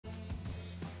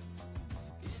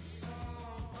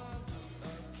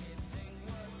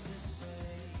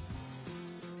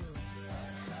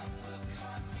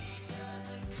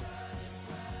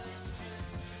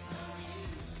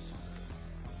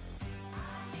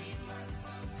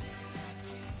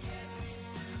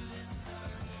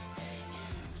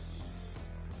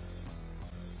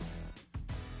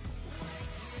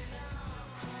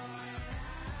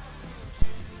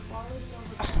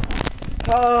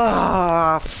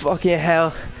Oh, fucking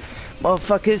hell.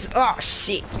 Motherfuckers. Oh,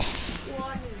 shit.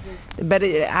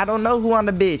 Better, I don't know who on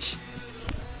the bitch.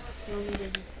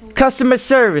 Customer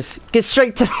service. Get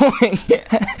straight to the point.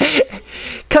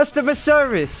 Customer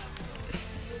service.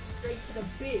 Straight to the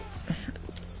bitch.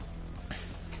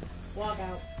 Walk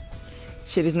out.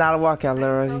 Shit is not a walkout,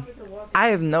 Leroy. I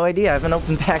have no idea. I haven't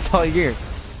opened packs all year.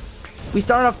 We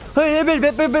start off.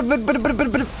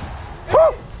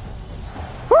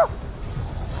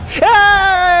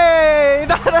 Hey!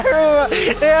 Donnarumma!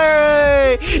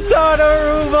 Hey!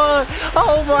 Donnarumma!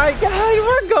 Oh my god,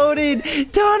 we're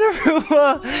goated!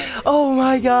 Donnarumma! Oh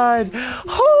my god!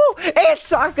 Oh! It's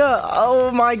Saka!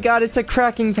 Oh my god, it's a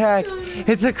cracking pack!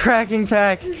 It's a cracking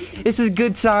pack! This is a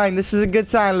good sign. This is a good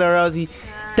sign, Leroy.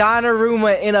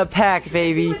 Donnarumma in a pack,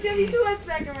 baby.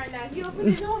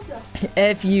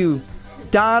 F you.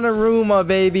 Donnarumma,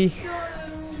 baby.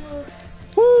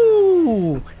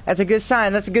 Woo! That's a good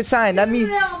sign. That's a good sign. That means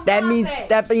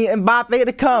Mbappe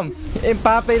to come.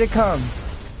 Mbappe to come.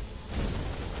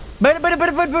 But.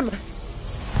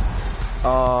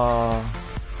 Oh.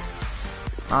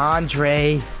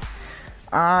 Andre.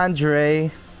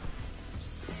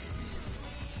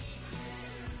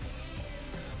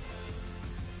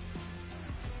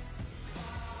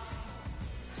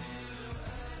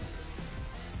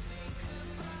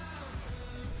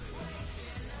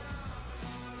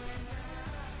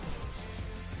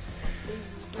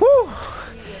 Woo!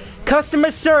 Customer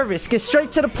service. Get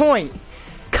straight to the point.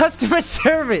 Customer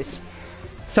service.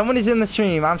 Someone is in the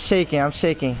stream. I'm shaking.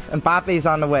 Mbappe is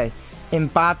on the way.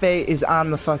 Mbappe is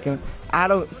on the fucking...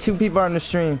 Two people are on the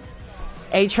stream.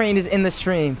 A-Train is in the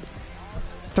stream.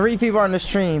 3 people are on the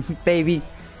stream, baby.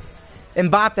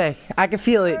 Mbappe. I can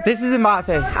feel it. This is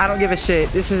Mbappe. I don't give a shit.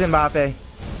 This is Mbappe.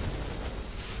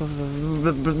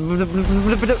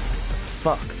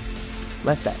 Fuck.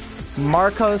 Left that.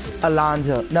 Marcos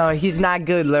Alonso. No, he's not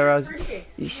good, Leros.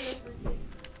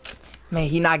 Man,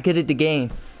 he's not good at the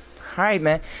game. Alright,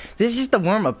 man. This is just the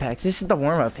warm-up packs.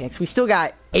 We still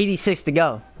got 86 to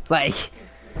go. Like...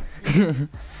 It's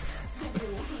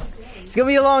gonna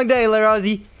be a long day,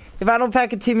 Lerozy. If I don't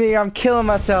pack a team here, I'm killing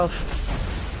myself.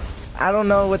 I don't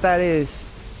know what that is.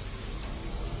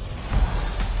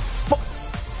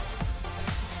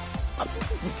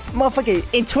 Motherfucker,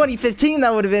 in 2015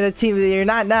 that would have been a team of the year,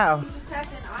 not now.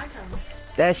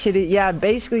 That shit, yeah,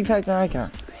 basically packed an icon.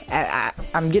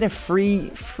 I'm getting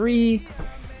free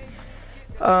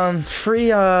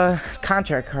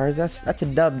contract cards. That's a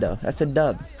dub though. That's a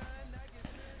dub.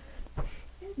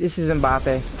 This is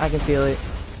Mbappe. I can feel it.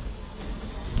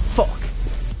 Fuck.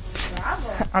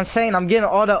 Bravo. I'm saying I'm getting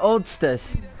all the old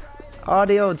stuff. All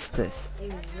the old stuff.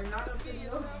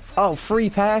 Oh, free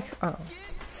pack? Oh.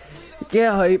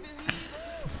 Yeah, hype.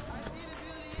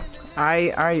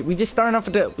 Alright, we just starting off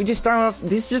with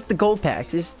this is just the gold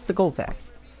packs. This is the gold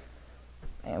packs.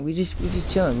 And we just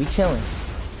chilling, we chilling.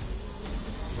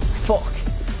 Fuck.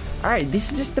 Alright,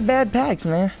 this is just the bad packs,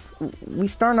 man. We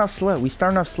starting off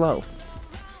slow.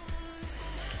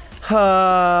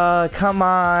 Come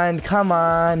on.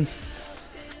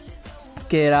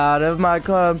 Get out of my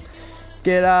club.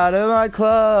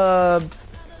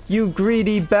 You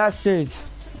greedy bastards.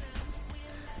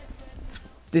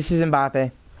 This is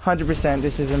Mbappe. 100%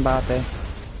 this is Mbappe.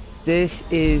 This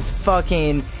is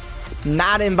fucking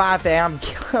not Mbappe. I'm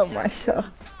killing myself.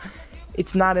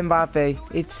 It's not Mbappe.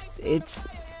 It's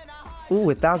ooh,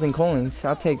 1,000 coins.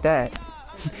 I'll take that.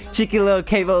 Cheeky little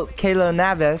Kalo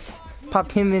Naves.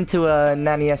 Pop him into a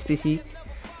nanny SPC.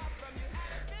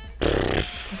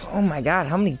 Oh my god,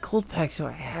 how many gold packs do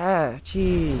I have?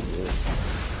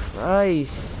 Jesus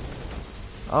Christ.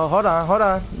 Oh, hold on.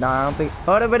 No, I don't think.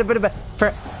 Hold on, wait.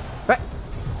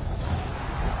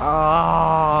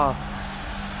 Oh,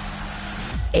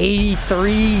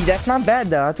 83. That's not bad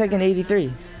though. I'll take an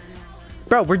 83.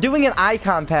 Bro, we're doing an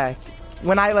icon pack.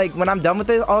 When I'm done with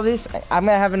all this, I'm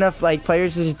gonna have enough like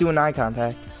players to just do an icon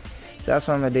pack. So that's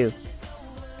what I'm gonna do.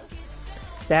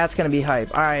 That's gonna be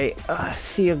hype. Alright,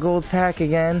 see a gold pack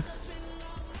again.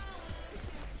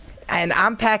 And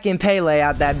I'm packing Pele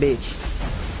out that bitch.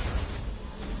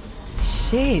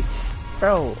 Shit.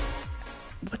 Bro.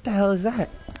 What the hell is that?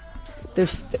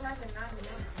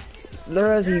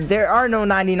 There are no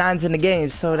 99s in the game,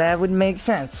 so that would make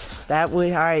sense.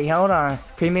 Alright, hold on.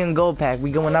 Premium gold pack. We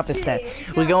going up a step.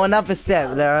 We're going up a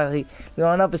step.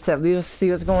 Let's see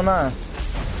what's going on.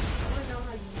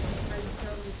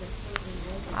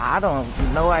 I don't,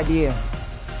 no idea.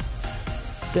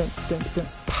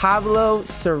 Pablo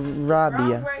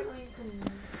Sarabia.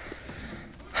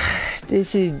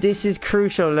 This is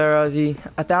crucial, Lerozy.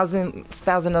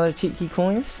 1,000 other cheeky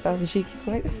coins. 1,000 cheeky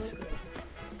coins.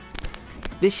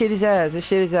 This shit is ass. This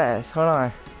shit is ass. Hold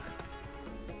on.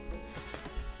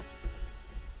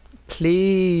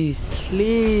 Please,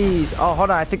 please. Oh,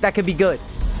 hold on. I think that could be good.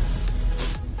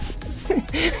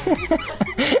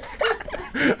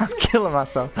 I'm killing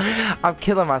myself. I'm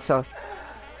killing myself.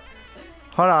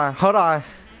 Hold on. Hold on.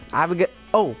 I would get.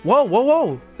 Oh, whoa, whoa,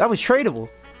 whoa. That was tradable.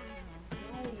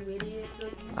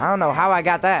 I don't know how I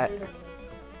got that. You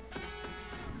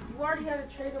already had a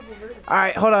tradable version.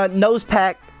 Alright, hold on. Nose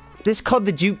pack. This is called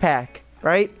the juke pack,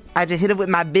 right? I just hit it with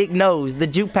my big nose. The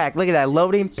juke pack. Look at that.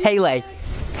 Loading. Pele.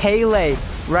 Pele.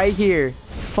 Right here.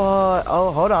 Fuck.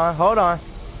 Oh, hold on. Hold on.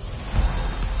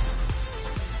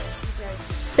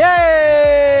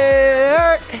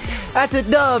 Yay! That's a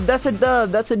dub. That's a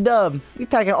dub. That's a dub. We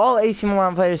packing all AC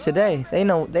Milan players today. They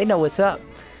know what's up.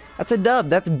 That's a dub.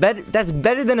 That's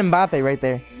better than Mbappe right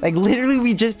there. Like literally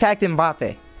we just packed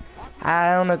Mbappe.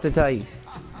 I don't know what to tell you.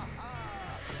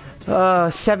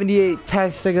 78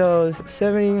 packs to go.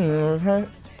 70.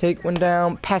 Take one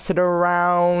down. Pass it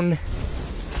around.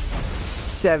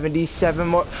 77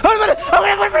 more.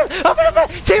 Oh,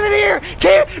 team of the year.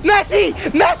 Team Messi.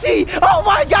 Messi. Oh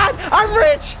my God. I'm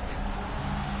rich.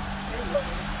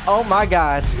 Oh my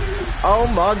God. Oh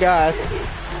my God.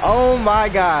 Oh my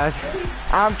God.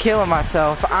 I'm killing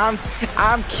myself. I'm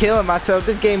killing myself.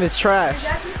 This game is trash.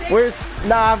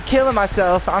 I'm killing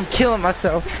myself. I'm killing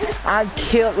myself.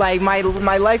 Like my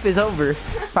life is over.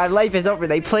 My life is over.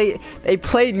 They played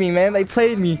me, man. They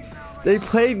played me. They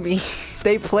played me.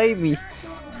 They played me.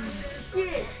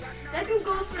 Shit. That just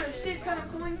goes for a shit ton of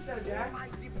coins though, Jack.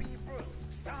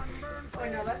 Oh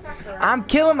no, that's not correct. I'm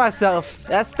killing myself.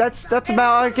 That's about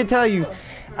all I can tell you.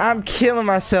 I'm killing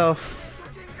myself.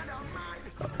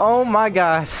 Oh my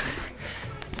God.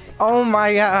 Oh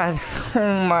my God.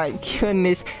 Oh my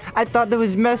goodness. I thought that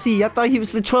was Messi. I thought he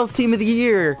was the 12th team of the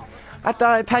year. I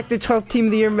thought I packed the 12th team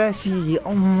of the year Messi.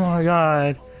 Oh my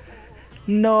God.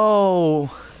 No.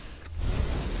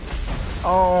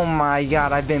 Oh my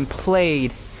God. I've been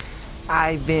played.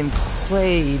 I've been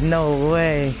played. No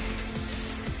way.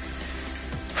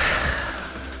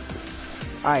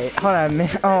 Alright, hold on, man.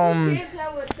 You can't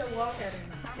tell what's a walkout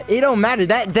or not. It don't matter.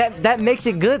 That makes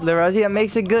it good, Leroy. That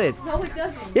makes it good. No, it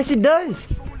doesn't. Yes, it does.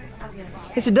 Okay.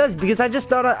 Yes, it does. Because I just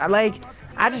thought, I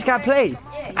just got played.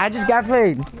 I just got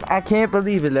played. I can't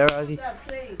believe it, Leroy. Got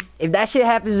played. If that shit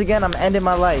happens again, I'm ending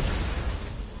my life.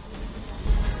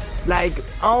 Like,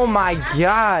 oh my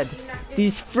God.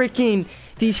 These freaking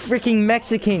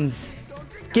Mexicans.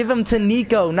 Give them to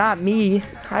Nico, not me.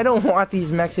 I don't want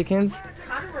these Mexicans.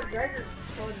 Conor McGregor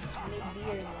told Nick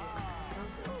Diaz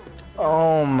something.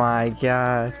 Oh my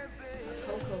God.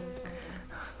 Coco.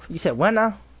 You said what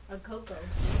now? A Coco.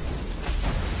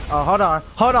 Oh, hold on.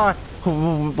 Hold on.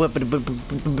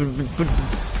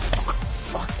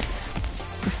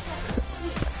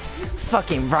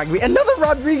 Fucking Rodriguez. Another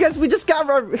Rodriguez. We just got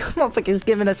Rodriguez. Motherfuckers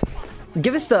giving us.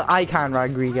 Give us the icon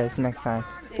Rodriguez next time.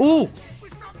 Ooh.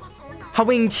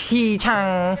 Hawing Chi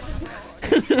Chang.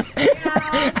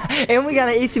 And we got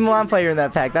an AC Milan player in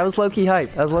that pack. That was low-key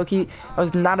hype. That was low-key. That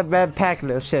was not a bad pack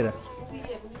though. Shit.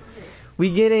 We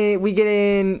get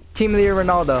in team of the year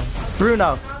Ronaldo.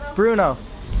 Bruno.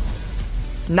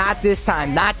 Not this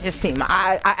time. Not this team.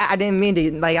 I didn't mean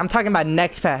to. Like, I'm talking about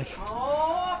next pack.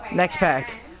 Next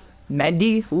pack.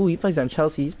 Mendy. Ooh, he plays on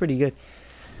Chelsea. He's pretty good.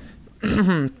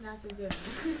 Not so good.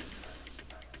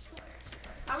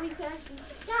 How many packs?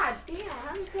 God damn,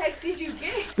 how many packs did you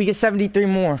get? We get 73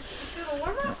 more. Still a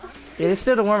warm-up? Yeah, it's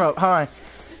still the warm-up. Hold on.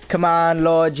 Come on,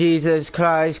 Lord Jesus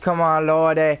Christ. Come on,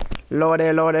 Lord. Lord.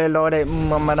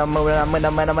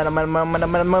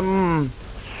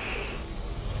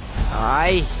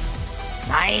 Aye.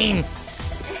 9.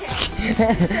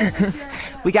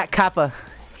 We got Kappa.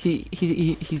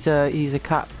 He's a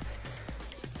cop.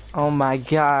 Oh my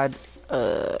God.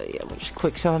 Yeah, we'll just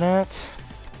quick sell that.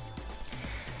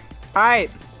 Alright.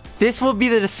 This will be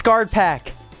the discard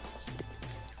pack.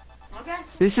 Okay.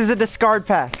 This is a discard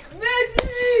pack.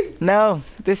 Messi! No,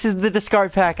 this is the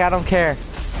discard pack. I don't care.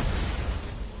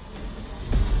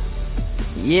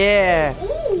 Yeah.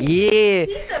 Ooh. Yeah.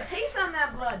 Keep the pace on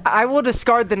that blood. I will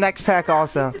discard the next pack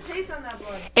also. Keep the pace on that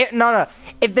blood. No.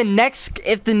 If the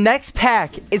next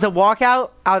pack is a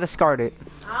walkout, I'll discard it.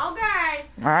 Okay.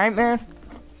 All right, man.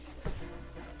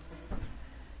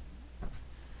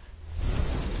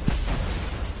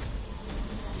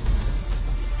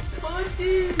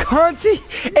 Conti.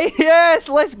 Yes,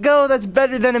 let's go. That's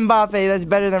better than Mbappe. That's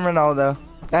better than Ronaldo.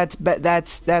 That's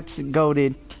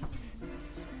goated.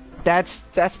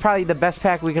 That's probably the best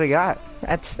pack we could have got.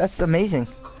 That's amazing.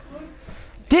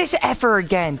 This effer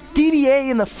again. DDA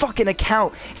in the fucking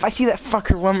account. If I see that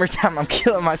fucker one more time, I'm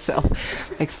killing myself.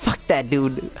 Like, fuck that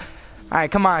dude. Alright,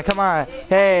 come on, come on.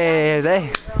 Hey, they.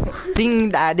 Ding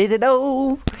da did it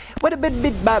oh. What a bit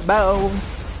ba bow.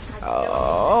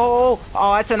 Oh,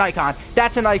 that's an icon.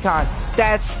 That's an icon.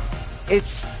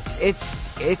 It's,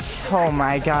 oh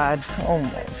my god. Oh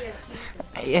my.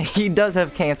 Yeah, he does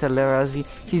have cancer, Leros.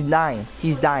 He's dying.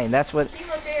 He's dying. That's what.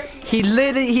 He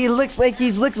looks like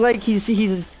he's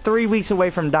 3 weeks away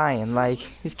from dying. Like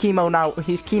his chemo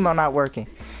not working.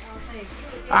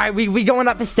 All right, we going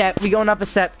up a step. We going up a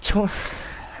step.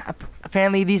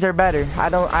 Apparently these are better. I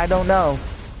don't know.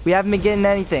 We haven't been getting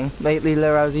anything lately,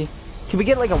 Lerosi. Can we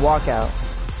get like a walkout?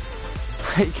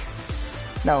 Like,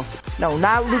 no,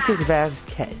 not Lucas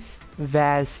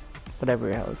Vazquez. Whatever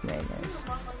the hell his name is.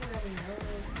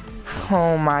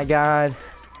 Oh my god.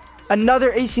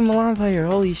 Another AC Milan player,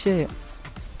 holy shit.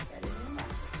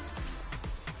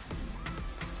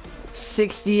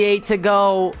 68 to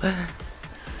go.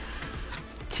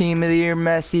 Team of the year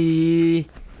Messi.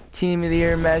 Team of the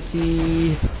year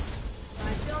Messi.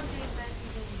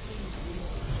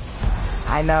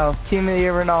 I know. Team of the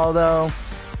year Ronaldo.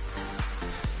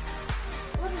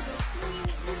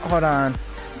 Hold on.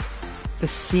 The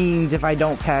scenes, if I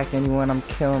don't pack anyone, I'm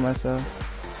killing myself.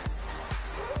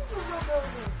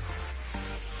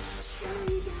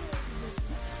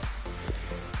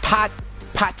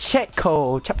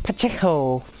 Pacheco.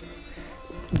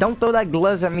 Don't throw that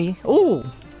gloves at me. Ooh,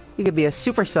 he could be a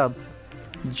super sub.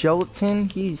 Jolton,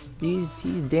 he's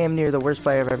damn near the worst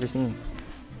player I've ever seen.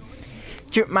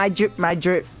 Drip my drip.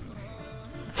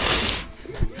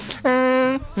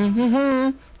 I'm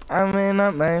in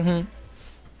up my.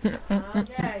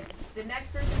 Okay, the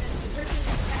next person is the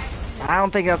person I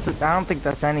don't think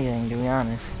that's anything, to be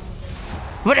honest.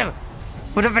 Whatever.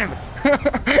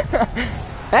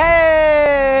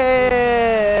 Hey!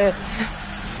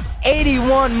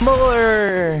 81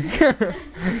 more.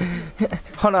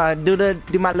 Hold on, do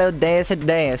my little dance.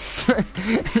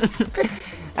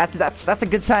 That's a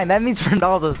good sign. That means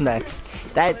Ronaldo's next.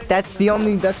 That's the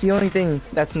only thing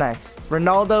that's next.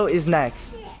 Ronaldo is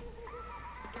next.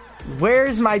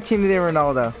 Where's my team of the year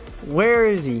Ronaldo? Where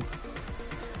is he?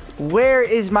 Where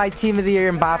is my team of the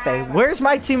year Mbappe? Where's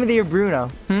my team of the year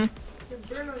Bruno?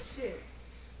 Bruno's shit.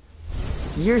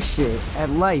 Your shit at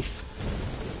life.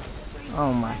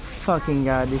 Oh my fucking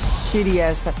god, this shitty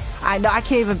ass. I know I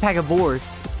can't even pack a board.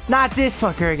 Not this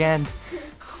fucker again.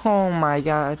 Oh my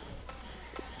god.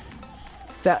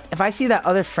 If I see that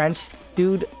other French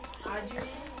dude,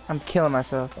 I'm killing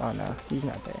myself. Oh no, he's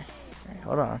not there. Alright,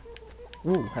 hold on.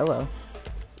 Ooh, hello.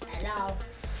 Hello.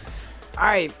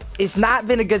 Alright, it's not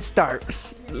been a good start.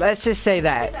 Let's just say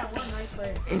that.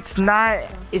 It's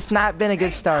not been a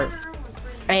good start.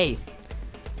 Hey,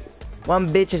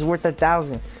 one bitch is worth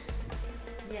 1,000.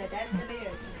 Yeah, that's the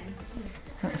Bears,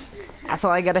 man. That's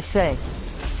all I gotta say.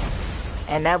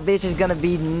 And that bitch is gonna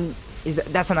be.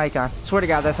 That's an icon. Swear to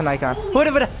God, that's an icon.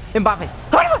 Mbappe.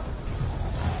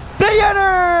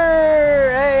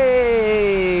 Billionaire!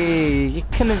 Hey! You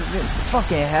couldn't have been.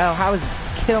 Fucking hell. I was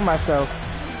killing myself.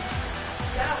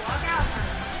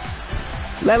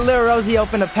 Let Lil Rosie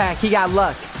open the pack. He got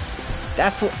luck.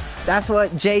 That's what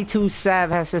J2 Sav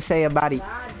has to say about it.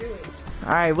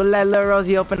 Alright, we'll let Lil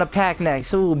Rosie open the pack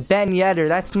next. Ooh, Ben Yedder.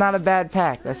 That's not a bad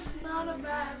pack. That's not a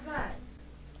bad pack.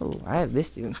 Ooh, I have this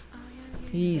dude.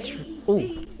 He's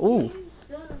ooh.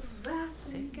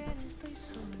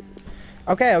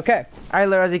 Okay. Alright,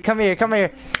 Lil Rosie, come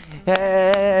here.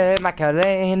 Hey,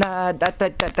 Macarena, da.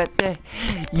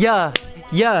 Yeah.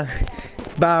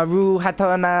 Baru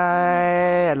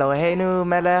hatonai Eloheinu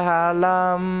melech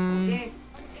haolam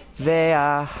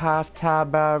ve'ahavta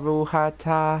baru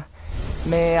hata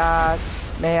me'at.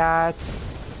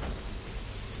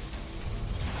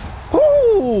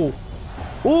 Ooh.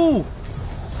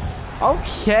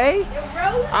 Okay,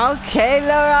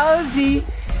 Lil Rosie,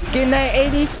 getting that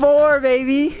 84,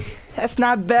 baby. That's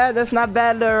not bad,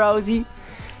 Lil Rosie.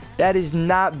 That is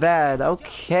not bad.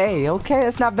 Okay,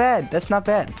 that's not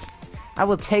bad. I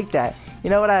will take that. You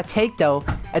know what I take though?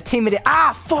 A team of the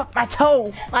fuck my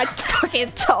toe. My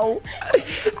fucking toe.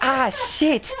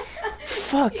 Shit.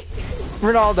 Fuck.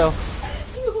 Ronaldo.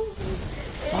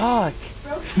 Fuck.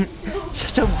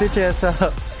 Shut your bitch ass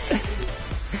up.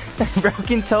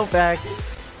 Broken toe pack.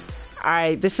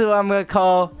 Alright, this is what I'm gonna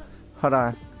call. Hold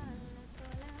on.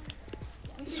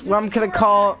 This is what I'm gonna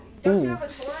call. Ooh,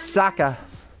 Saka.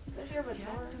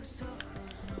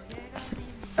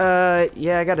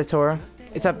 Yeah, I got a Toro.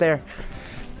 It's up there.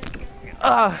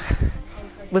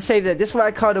 We'll save that. This is what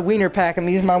I call the wiener pack. I'm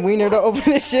using my wiener to open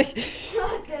this shit.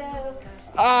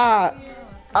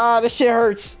 Ah, this shit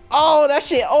hurts. Oh, that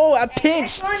shit. Oh, I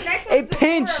pinched. Next It one's the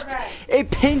pinched. quarterback.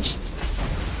 It pinched.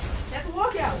 That's a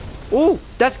walkout. Ooh,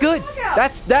 that's good.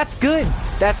 Walkout. That's good.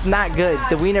 That's not good.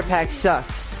 The wiener pack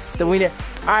sucks. The wiener.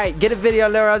 All right, get a video,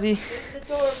 Lil Rosie. Get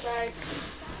the door back.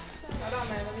 Hold on,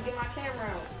 man. Let me get my camera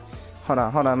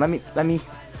out. Hold on. Let me.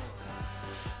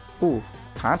 Ooh,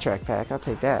 contract pack. I'll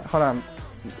take that. Hold on.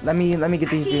 Let me get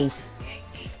these dreams.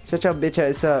 Shut your bitch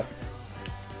ass up.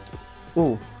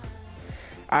 Ooh.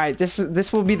 All right, this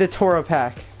will be the Toro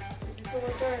pack.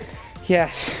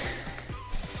 Yes.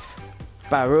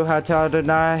 Baruch atah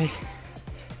Adonai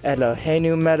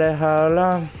Eloheinu melech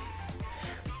haolam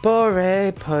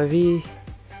borei pavi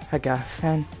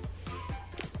hagafen.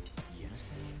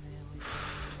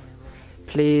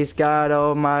 Please, God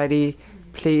Almighty,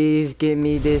 please give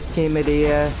me this team of the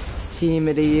year. Team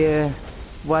of the year.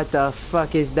 What the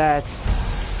fuck is that?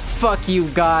 Fuck you,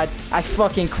 God. I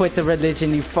fucking quit the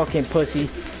religion, you fucking pussy.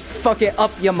 Fucking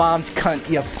up your mom's cunt,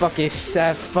 you fucking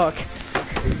sad fuck.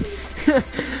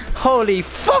 Holy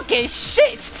fucking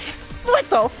shit! What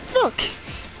the fuck?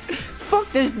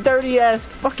 Fuck this dirty ass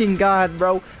fucking God,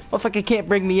 bro. Motherfucker can't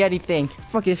bring me anything.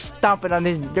 Fucking stomping on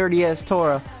this dirty ass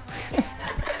Torah.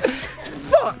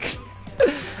 Fuck!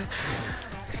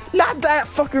 Not that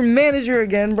fucking manager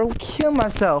again, bro. Kill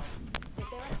myself.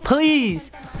 Please.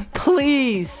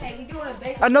 Please. Hey, we doing a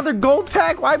big Another gold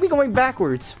pack? Why are we going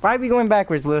backwards? Why are we going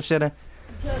backwards, little shitter?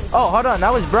 Oh, hold on.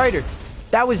 That was brighter.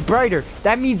 That was brighter.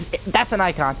 That means that's an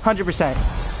icon.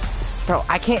 100%. Bro,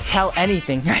 I can't tell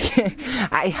anything.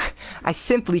 I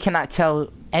simply cannot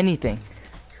tell anything.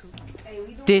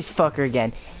 This fucker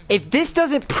again. If this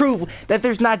doesn't prove that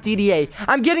there's not DDA,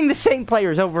 I'm getting the same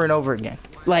players over and over again.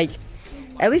 Like,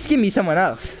 at least give me someone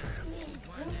else.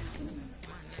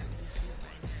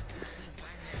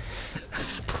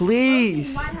 Please.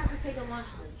 You might have to take a lunch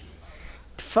break.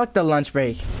 Fuck the lunch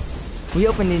break. We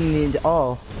opened it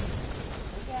all.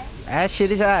 Okay. That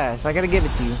shit is ass. I gotta give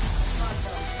it to you.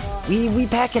 We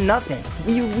packing nothing.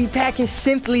 We packing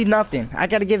simply nothing. I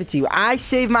gotta give it to you. I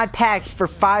saved my packs for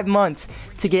 5 months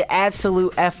to get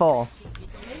absolute F all.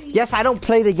 Yes, I don't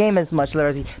play the game as much,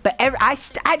 Larry, but I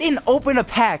didn't open a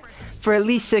pack for at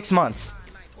least 6 months.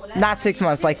 Not 6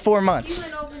 months, like 4 months. You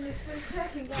didn't open this fifth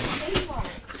pack and got a baseball.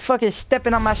 Fucking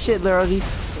stepping on my shit, Larry.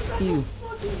 You.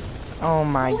 Oh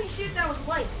my. Holy shit, that was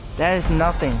white. That is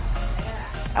nothing.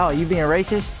 Oh, you being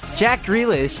racist? Jack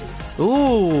Grealish.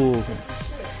 Ooh.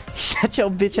 Shut your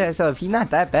bitch ass up. He's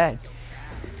not that bad.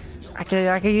 I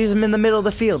can use him in the middle of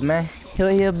the field, man.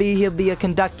 He'll be a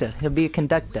conductor. He'll be a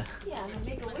conductor. Yeah, I'm gonna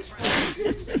make a wish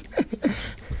for you.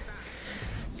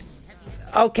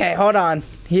 Okay, hold on.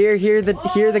 Here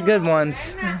the good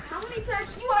ones. How many packs?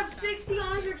 You have 60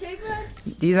 on your K packs?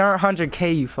 These aren't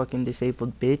 100K, you fucking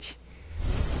disabled bitch.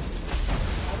 That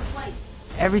was white.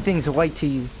 Everything's white to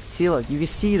you. See, look, you can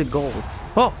see the gold.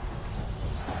 Oh!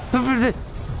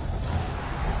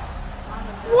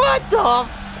 What the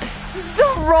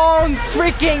wrong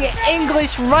freaking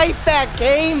English right back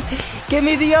game? Give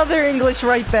me the other English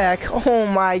right back. Oh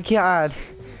my god.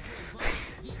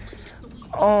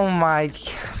 Oh my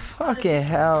fucking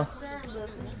hell.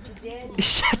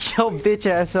 Shut your bitch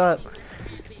ass up.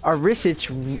 Arisic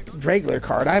regular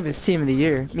card. I have his team of the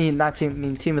year. Team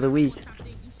of the week.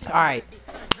 Alright.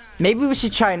 Maybe we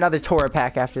should try another Torah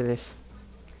pack after this.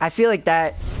 I feel like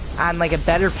that on like a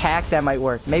better pack that might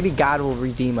work. Maybe God will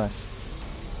redeem us.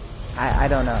 I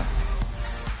don't know.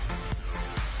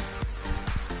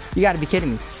 You gotta be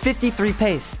kidding me. 53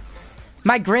 pace.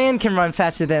 My grand can run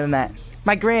faster than that.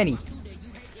 My granny.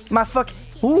 My fuck.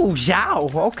 Ooh,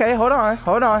 Zhao. Okay, hold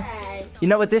on. You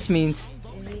know what this means.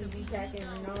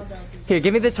 Here,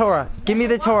 give me the Torah. Give me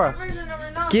the Torah.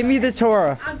 Give me the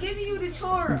Torah. I'm giving you the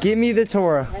Torah. Give me the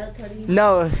Torah.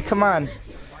 No, come on.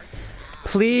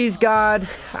 Please, God,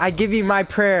 I give you my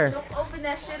prayer. Don't open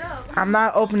that shit up. I'm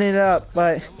not opening it up,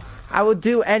 but I will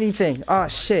do anything. Oh,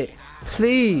 shit.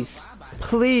 Please.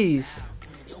 Please.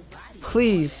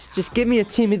 Please. Just give me a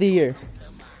team of the year.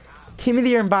 Team of the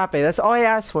year Mbappe. That's all I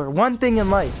ask for. One thing in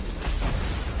life.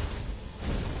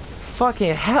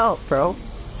 Fucking help, bro.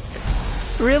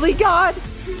 Really, God?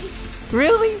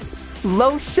 Really?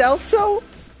 Lo Celso?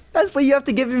 That's what you have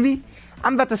to give me?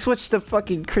 I'm about to switch to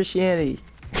fucking Christianity.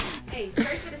 Hey,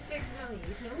 pray for the 6 million.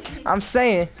 You feel me? I'm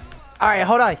saying. Alright,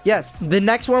 hold on. Yes, the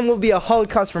next one will be a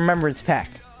Holocaust Remembrance Pack.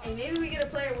 Hey, maybe we get a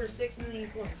player worth 6 million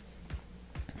points.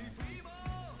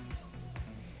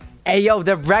 Hey, yo,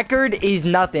 the record is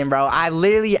nothing, bro. I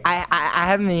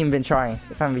haven't even been trying,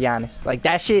 if I'm gonna be honest. Like,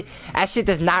 that shit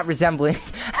does not resemble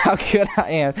how good I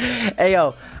am. Hey,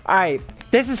 yo, alright.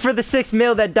 This is for the 6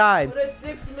 mil that died. For the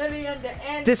 6 million.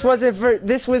 This wasn't for.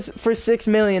 This was for 6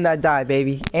 million that died,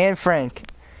 baby, and Frank.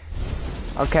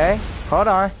 Okay, hold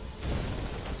on.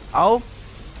 Oh.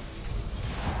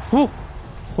 Whew.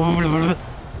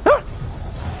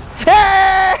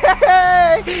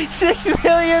 Hey! 6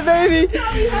 million, baby!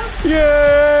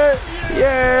 Yeah!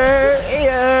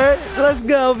 Let's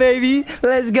go, baby!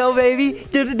 Let's go, baby!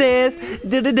 Do the dance!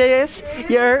 Do the dance!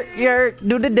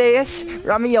 Do the dance!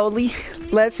 Ramioli!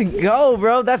 Let's go,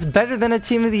 bro! That's better than a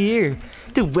team of the year.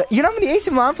 Dude, you know how many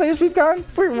AC Milan players we've gotten?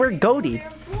 We're goated.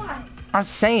 I'm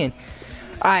saying.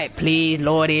 Alright, please,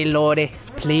 Lordy.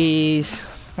 Please.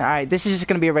 Alright, this is just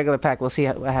gonna be a regular pack. We'll see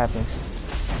what happens.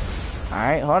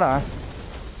 Alright, hold on.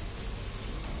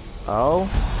 Oh.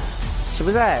 Shit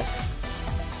was ass.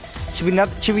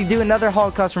 Should we do another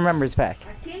Holocaust Remembrance pack?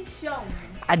 I think so, man.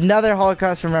 Another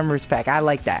Holocaust Remembrance pack. I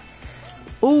like that.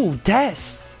 Ooh,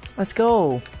 Dest. Let's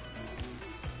go.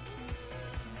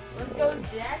 Let's go,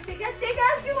 Jack. They got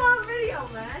you on video,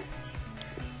 man.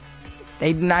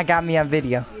 They did not got me on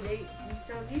video. Yeah,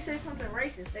 so if you say something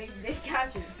racist, they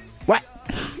got you. What?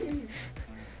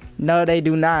 No, they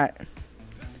do not.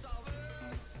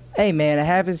 Hey, man, it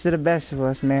happens to the best of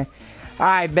us, man. All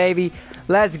right, baby.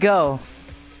 Let's go.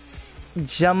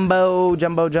 Jumbo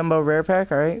rare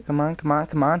pack. All right, come on.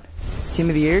 Team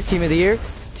of the year.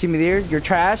 You're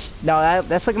trash. No,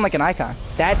 that's looking like an icon.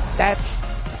 That's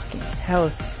fucking hell.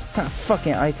 It's not a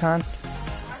fucking icon.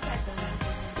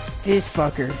 This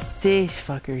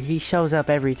fucker. He shows up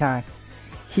every time.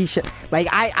 Like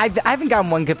I haven't gotten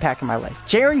one good pack in my life.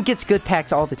 Jaren gets good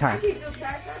packs all the time. I get good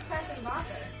packs. I pack in Mbappe.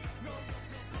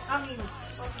 I mean,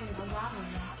 fucking Obama.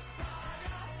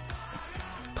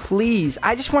 Please,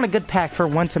 I just want a good pack for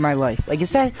once in my life. Like,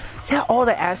 is that all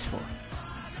I asked for?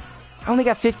 I only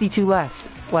got 52 left.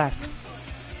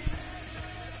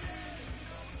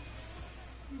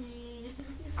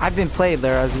 I've been played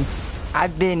there, Ozzy.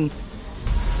 I've been.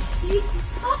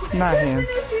 Not him.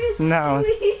 No.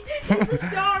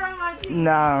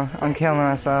 No, I'm killing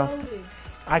myself.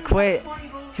 I quit.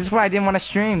 This is why I didn't want to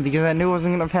stream, because I knew I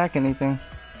wasn't gonna pack anything.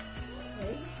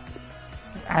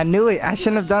 I knew it. I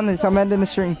shouldn't have done this. I'm ending the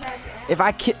stream. If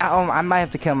I I might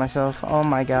have to kill myself. Oh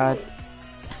my god.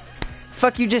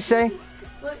 Fuck you just say?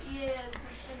 But yeah, the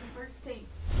first tape.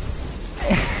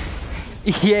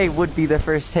 EA would be the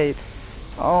first tape.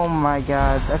 Oh my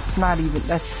god. That's not even.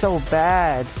 That's so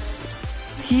bad.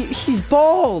 He's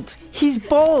bald. He's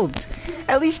bald.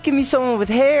 At least give me someone with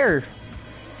hair.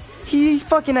 He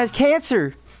fucking has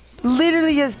cancer.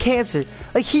 Literally has cancer.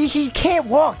 Like he can't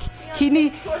walk. He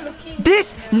need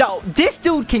this. No, this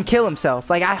dude can kill himself.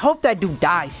 Like, I hope that dude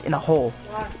dies in a hole.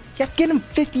 You have to get him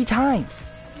 50 times.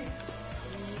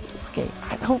 Okay,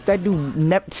 I hope that dude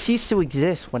never cease to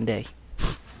exist one day.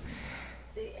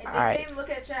 They Alright. say look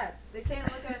at chat. They say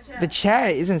look at chat. The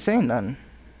chat isn't saying nothing.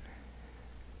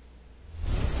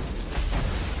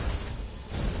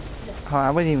 Oh,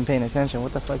 I wasn't even paying attention.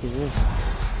 What the fuck is this?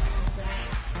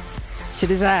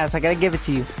 Shit is ass. I gotta give it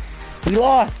to you. We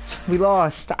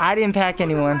lost. I didn't pack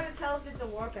anyone. Tell if it's a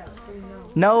walkout, so you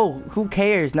know. No, who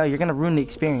cares? No, you're gonna ruin the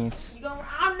experience.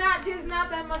 I'm not. There's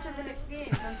not that much of an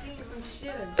experience. I'm seeing some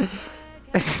shitters.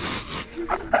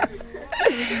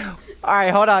 All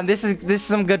right, hold on. This is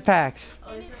some good packs.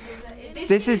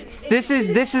 This is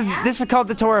called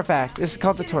the Torah pack. This is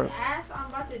called the Torah. I'm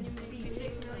about to be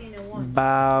 6 million in one.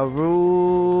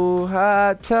 Baruch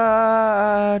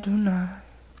atah Adonai.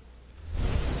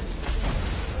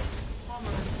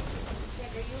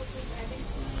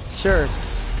 Sure.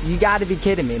 You gotta be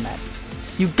kidding me, man.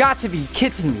 You got to be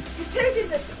kidding me.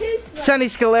 Sonny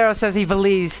Scalero says he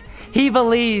believes. He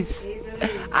believes.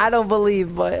 I don't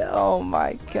believe, but oh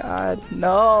my god.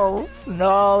 No.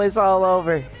 No, it's all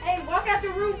over. Hey, walk out the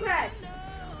room pack.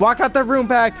 Walk out the room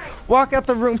pack. Walk out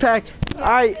the room pack.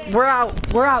 Alright, we're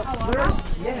out. We're out. We're out.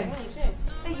 Yeah.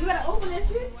 Hey, you gotta open that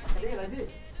shit? I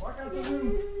did. Walk out the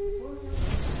room.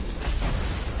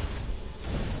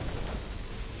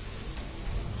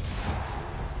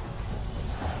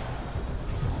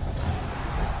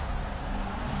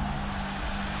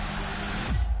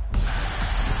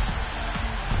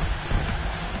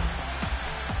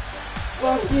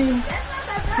 Fucking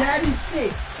daddy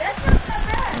shit. That's not that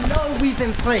bad. No, we've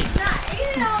been playing. Nah,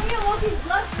 Aiden on me and Loki's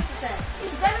blood that.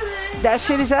 It's better than That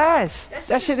shit is ass.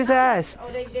 That shit is ass.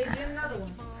 Oh, they did another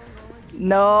one.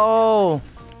 No.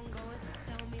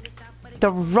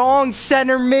 The wrong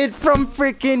center mid from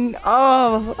freaking.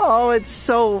 Oh, it's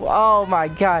so. Oh my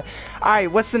god. All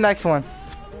right, what's the next one?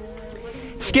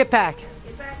 Skip pack.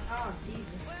 Skip back? Oh,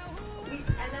 Jesus. And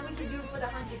then we could do for the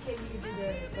 100K, we could do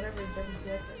the whatever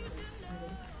WPS is.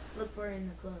 Look for it in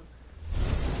the club.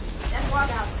 That's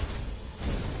walkout.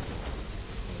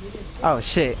 Oh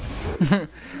shit.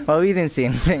 Well, we didn't see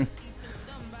anything.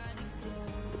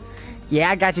 Yeah,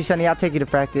 I got you, Sonny. I'll take you to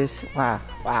practice. Wow.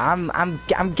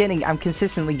 I'm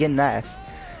consistently getting ass.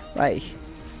 Like.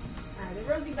 Alright, the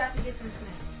Rosie about to get some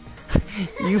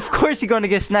snacks. You, of course, you're gonna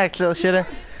get snacks, little shitter.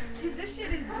 Cause this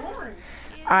shit is boring.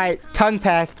 All right, tongue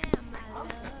pack.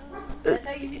 That's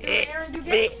how you do Aaron do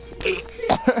game.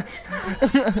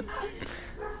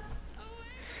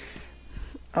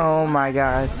 Oh my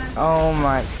god. Oh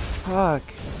my fuck.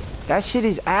 That shit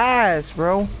is ass,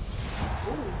 bro.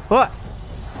 What?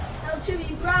 El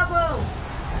Chibi, bravo.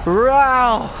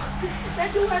 Bro.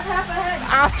 That dude has half a head.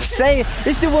 I'm saying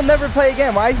this dude will never play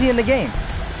again. Why is he in the game?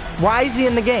 Why is he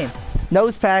in the game?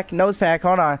 Nose pack, nose pack.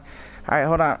 Hold on. All right,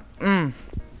 hold on.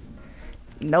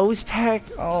 Nose pack.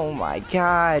 Oh my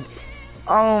god.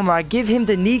 Oh my. Give him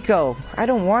to Nico. I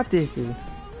don't want this dude.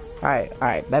 All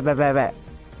right. Bet.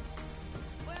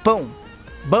 Boom.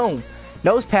 Boom.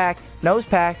 Nose pack. Nose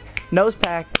pack. Nose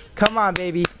pack. Come on,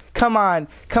 baby. Come on.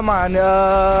 Come on. Oh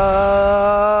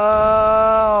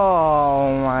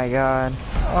my god.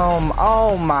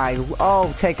 Oh my.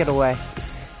 Oh, take it away.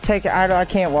 Take it. I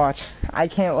can't watch. I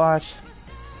can't watch.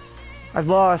 I've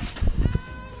lost.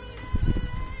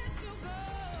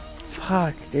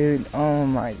 Fuck, dude. Oh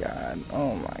my god.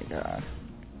 Oh my god.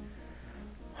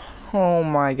 Oh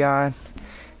my god.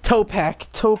 Toe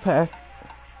pack. Toe pack.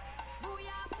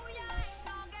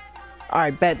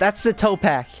 Alright, bet. That's the toe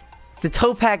pack. The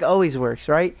toe pack always works,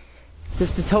 right?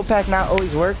 Does the toe pack not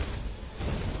always work?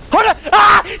 Hold on!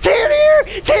 Ah! Team in here!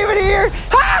 Team in here!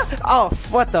 Ah! Oh,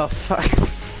 what the fuck?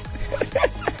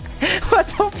 What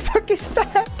the fuck is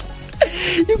that?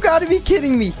 You gotta be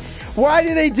kidding me. Why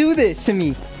do they do this to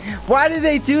me? Why do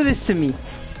they do this to me?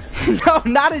 No,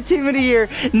 not a team of the year.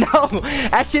 No,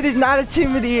 that shit is not a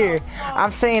team of the year.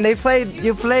 I'm saying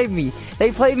you played me.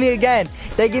 They played me again.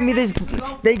 They give me this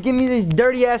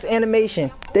dirty ass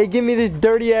animation. They give me this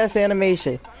dirty ass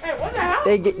animation. Hey, what the hell?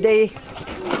 They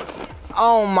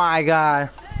oh my god.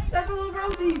 That's a little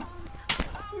Rosie.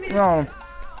 No.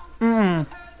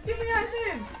 Give me that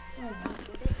hand.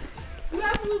 You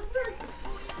absolute freak.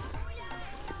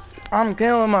 I'm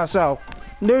killing myself.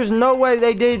 There's no way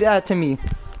they did that to me.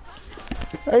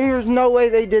 There's no way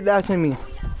they did that to me.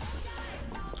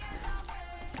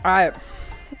 Alright.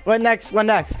 What next? What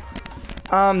next?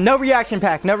 No reaction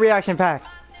pack. No reaction pack.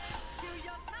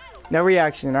 No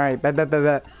reaction. Alright. Bet.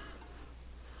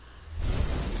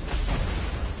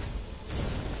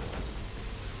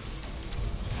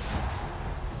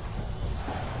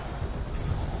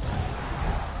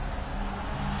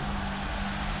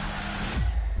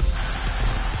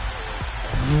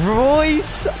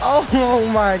 Royce, oh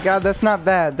my god, that's not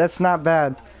bad. That's not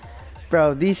bad,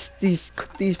 bro. These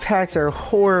packs are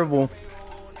horrible.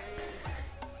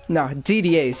 No,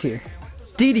 DDA's here.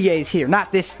 DDA's here.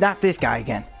 Not this guy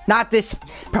again. Not this.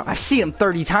 Bro, I've seen him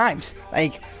 30 times.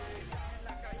 Like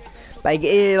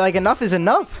enough is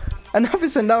enough. Enough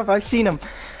is enough. I've seen him.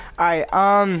 All right.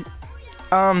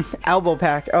 Elbow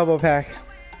pack. Elbow pack.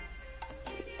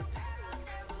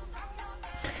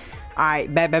 All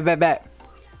right. Bet.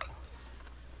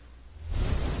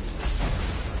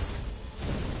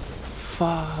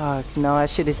 Fuck, no,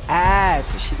 that shit is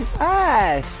ass. That shit is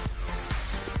ass.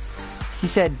 He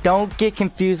said, don't get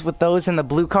confused with those in the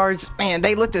blue cards. Man,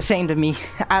 they look the same to me.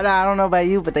 I don't know about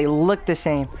you, but they look the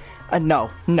same. No,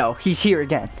 he's here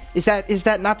again. Is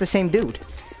that not the same dude?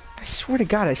 I swear to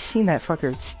God, I've seen that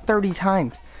fucker 30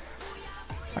 times.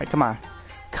 All right, come on.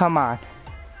 Come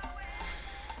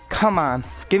on.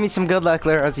 Give me some good luck,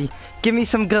 Larazzi. Give me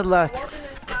some good luck.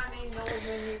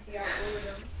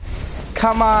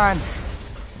 Come on.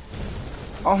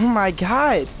 Oh my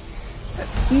god.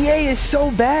 EA is so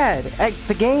bad at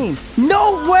the game.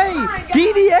 No way!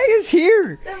 DDA is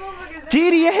here!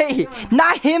 DDA!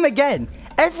 Not him again.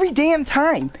 Every damn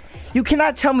time. You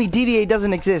cannot tell me DDA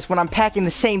doesn't exist when I'm packing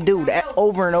the same dude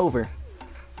over and over.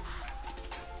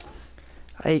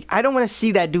 Like, I don't want to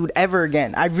see that dude ever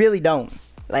again. I really don't.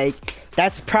 Like,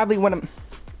 that's probably when I'm...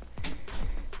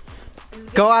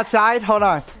 Go outside? Hold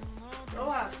on. Go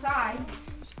outside?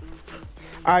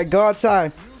 Alright, go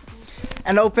outside.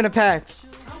 And open a pack.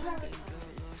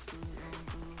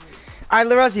 Alright,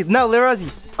 Larazzi. No,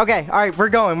 Larazzi. Okay, alright, we're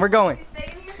going.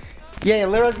 Stay in here? Yeah,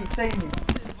 Larazzi, stay in here.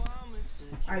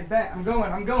 Alright, bet. I'm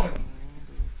going.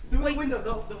 Through the window,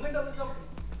 though. The window is open.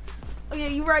 Oh yeah,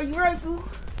 you right, boo.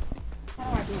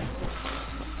 How do I do it?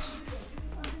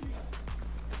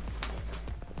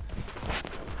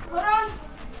 Hold on.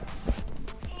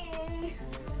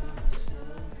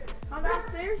 I'm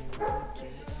downstairs.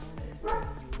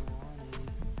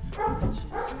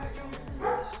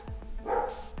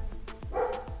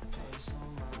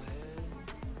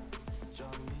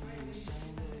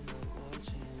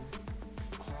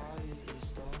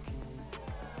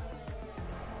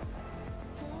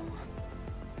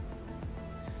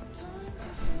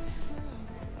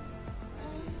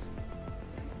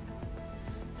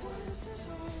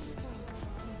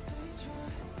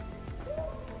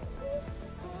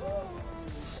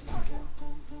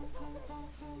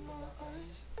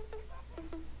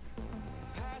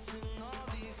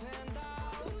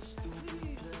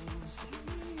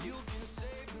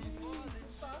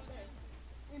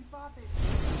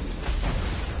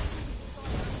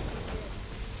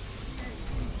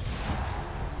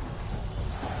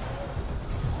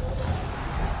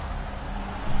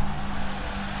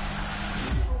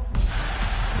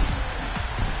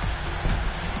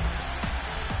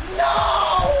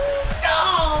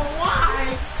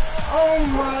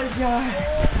 my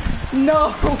god.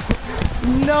 No.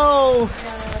 No.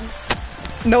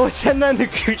 No, send that in the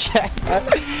group chat.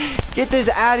 Get this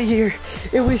out of here.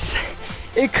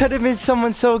 It could have been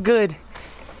someone so good.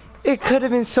 It could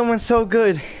have been someone so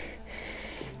good.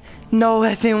 No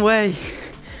effing way.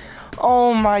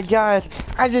 Oh my god.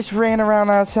 I just ran around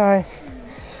outside.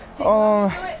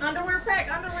 Oh. Underwear pack,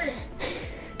 underwear.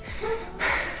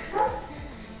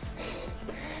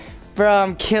 Bro,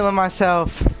 I'm killing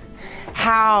myself.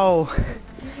 How?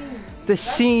 The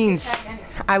scenes.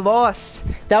 I lost.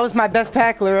 That was my best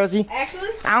pack, Rosie. Actually?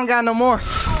 I don't got no more.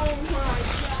 Oh my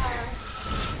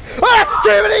god. Ah,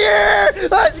 Team of the Year!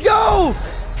 Let's go!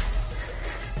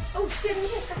 Oh shit,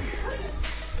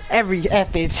 Every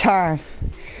effing time.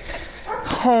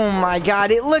 Oh my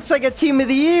god, it looks like a Team of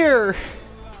the Year.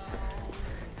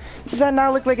 Does that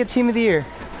not look like a Team of the Year?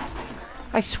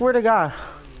 I swear to God.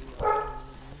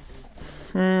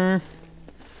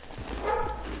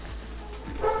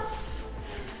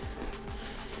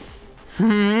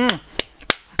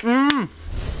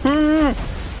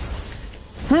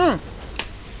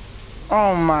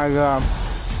 Oh my god.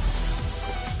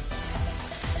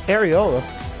 Areola.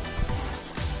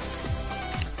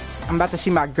 I'm about to see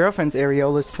my girlfriend's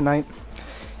areolas tonight.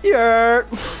 Yeah.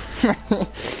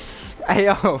 Hey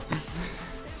yo.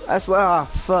 That's oh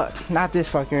fuck. Not this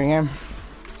fucker again.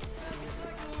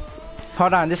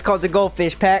 Hold on, this is called the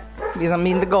goldfish pack. Because I'm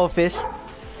eating the goldfish.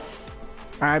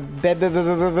 Alright,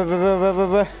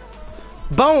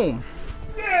 boom!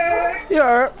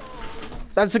 Yeah.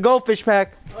 That's the goldfish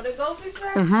pack. Oh, the goldfish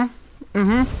pack?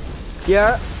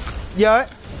 Yeah. Yeah.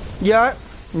 Yeah.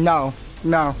 No.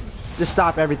 No. Just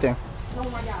stop everything. Oh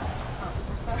my god.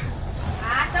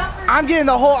 I'm getting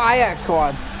the whole IX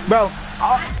squad. Bro,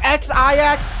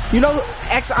 X-IX, you know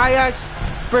X-IX,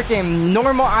 freaking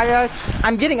normal IX.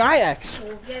 I'm getting IX.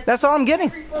 That's all I'm getting.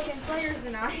 Three fucking players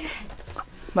in IX.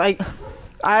 Like,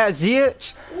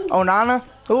 Ziyech, Onana.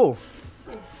 Ooh.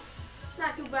 It's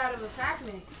not too bad of a pack,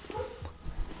 mate.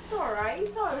 It's alright.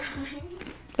 It's alright.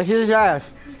 Here's your ass.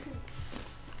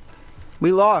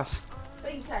 We lost.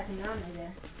 But you packing on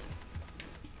there.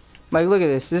 Like, look at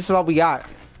this. This is all we got.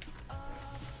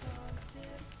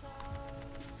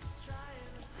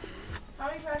 How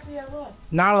many packs do you have left?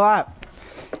 Not a lot.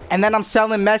 And then I'm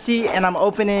selling Messi, and I'm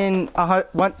opening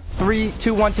 3,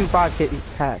 2, 1, 2, 5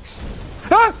 packs.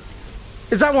 Ah!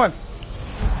 Is that one?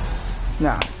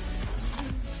 Nah.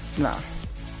 Nah.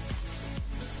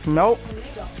 Nope.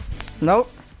 Nope.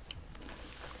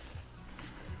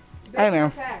 Hey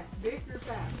man. Baker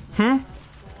pack. Hmm?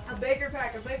 A Baker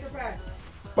pack. A Baker pack.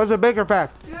 What's a Baker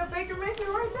pack? You have Baker Mayfield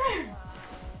right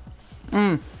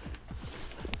there.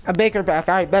 A Baker pack.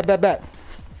 Alright, bet.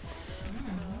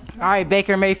 Alright,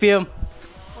 Baker Mayfield.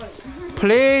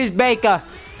 Please, Baker.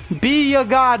 Be your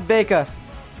God, Baker.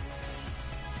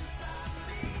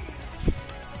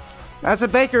 That's a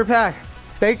Baker pack.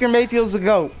 Baker Mayfield's the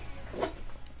GOAT.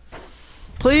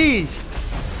 Please.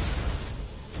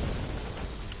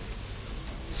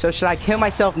 So should I kill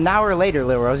myself now or later,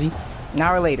 Lil Rosie?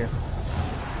 Now or later?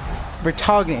 We're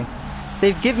talking.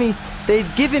 They've given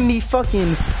me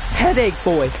fucking headache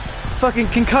boy. Fucking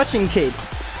concussion kid.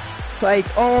 Like,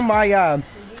 oh my god.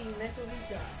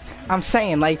 I'm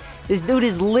saying, like, this dude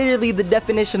is literally the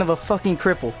definition of a fucking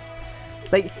cripple.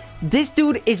 Like, this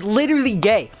dude is literally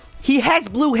gay. He has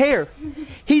blue hair.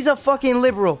 He's a fucking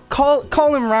liberal. Call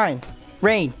him Ryan.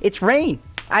 Rain. It's Rain.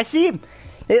 I see him.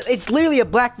 It's literally a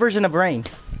black version of Rain.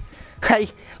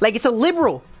 Like it's a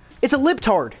liberal. It's a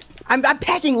libtard. I'm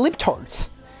packing libtards.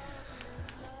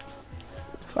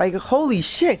 Like, holy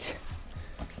shit.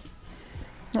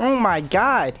 Oh my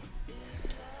god.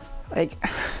 Like,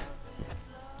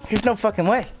 there's no fucking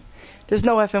way. There's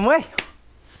no effing way.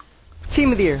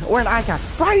 Team of the Year, or an icon.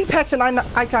 Brady packs an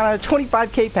icon on a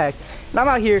 25k pack. And I'm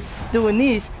out here doing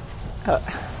these.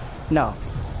 No,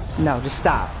 just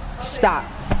stop. Just stop.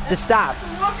 Just stop.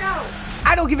 Walk out.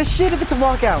 I don't give a shit if it's a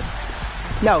walkout.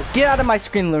 No, get out of my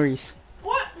screen, Larice.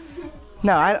 What?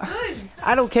 No,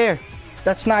 I don't care.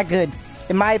 That's not good.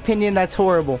 In my opinion, that's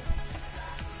horrible.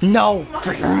 No.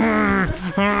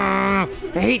 I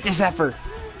hate this effort.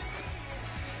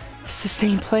 It's the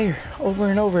same player over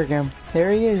and over again.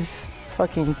 There he is.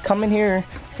 Fucking come in here,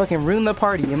 fucking ruin the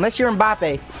party. Unless you're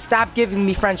Mbappe, stop giving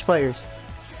me French players.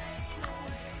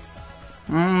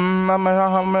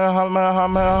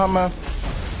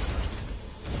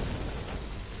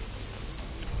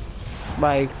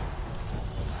 Like,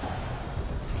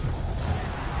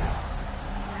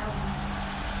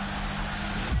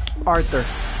 Arthur.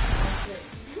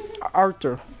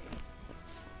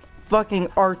 Fucking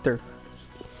Arthur.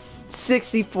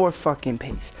 64 fucking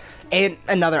pace. And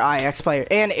another IX player.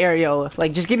 And Areola.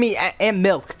 Like, just give me... And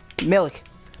Milk.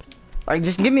 Like,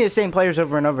 just give me the same players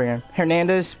over and over again.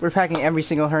 Hernandez. We're packing every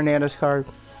single Hernandez card.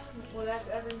 Well, that's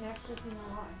every next in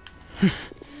the line.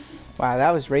 Wow,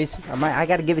 that was racist. I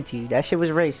gotta give it to you. That shit was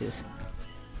racist.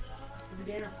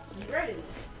 You ready?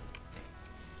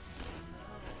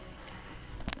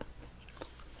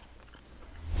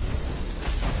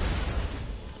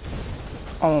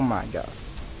 Oh my god.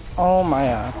 Oh my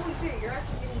god. Holy shit, you're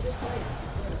actually getting this way.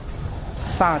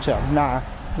 Sancho. Nah.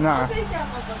 I'll take that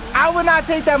motherfucker. I would not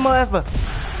take that motherfucker.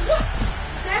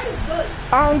 That is good.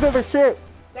 I don't give a shit.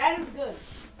 That is good.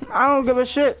 I don't give a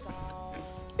shit.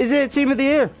 Is it team of the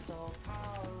year?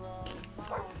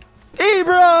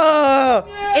 Ibra!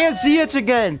 And Ziyech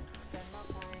again.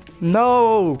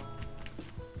 No.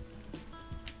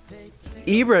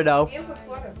 Ibra though.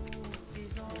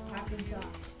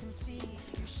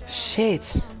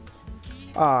 Shit.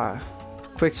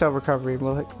 Quick sell recovery.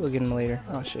 We'll get him later.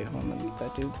 Oh shit. Hold on, let me get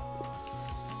that dude.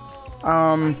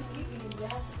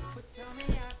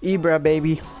 Ibra,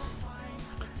 baby.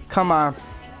 Come on.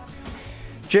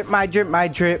 Drip my drip.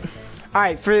 All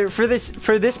right, for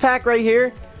this pack right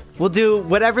here, we'll do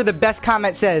whatever the best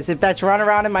comment says. If that's run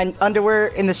around in my underwear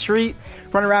in the street,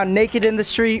 run around naked in the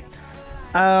street,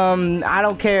 I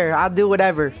don't care. I'll do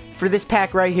whatever for this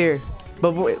pack right here.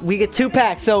 But we get 2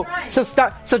 packs. So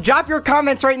drop your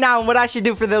comments right now on what I should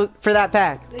do for that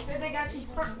pack. They said they got you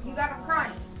got them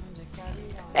crying.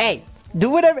 Hey, do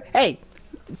whatever. Hey,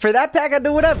 for that pack I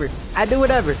do whatever.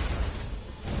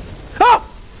 Oh!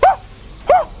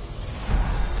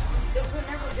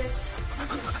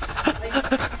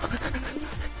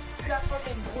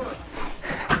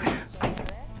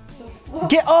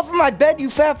 Get off of my bed, you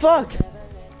fat fuck!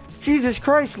 Jesus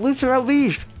Christ, loosen or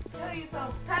leave. Tell you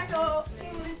something. Pack a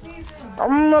team of the season. I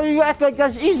don't know, you act like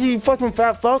that's easy, you fucking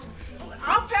fat fuck.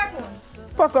 I'll pack one.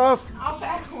 Fuck off. I'll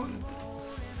pack one.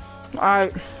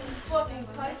 Alright. Fucking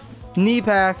cut. Knee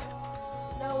pack.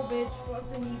 No, bitch.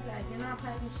 Fuck the knee pack. You're not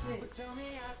packing shit.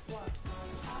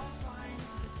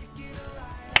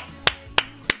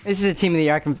 This is a team of the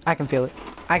year. I can feel it.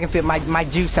 I can feel my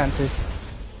juice senses.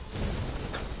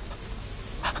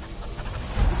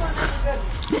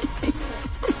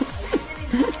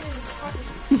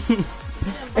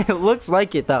 It looks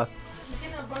like it though.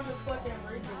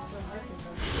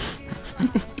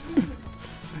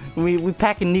 we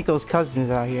packing Nico's cousins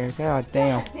out here. God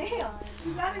damn. Damn.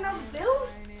 You got enough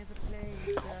bills?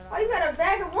 Oh, you got a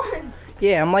bag of ones.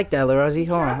 Yeah, I'm like that, Lil Rosie.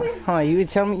 Hold on. You can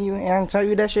tell me I can tell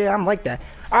you that shit. I'm like that.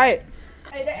 All right.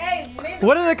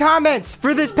 What are the comments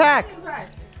for this pack?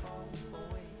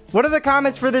 What are the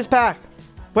comments for this pack?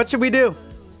 What should we do?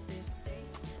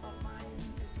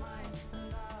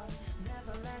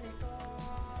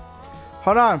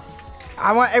 Hold on.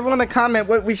 I want everyone to comment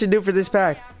what we should do for this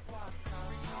pack.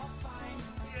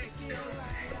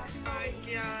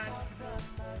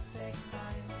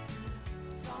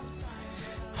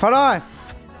 Hold on.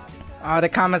 Oh, the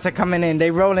comments are coming in. They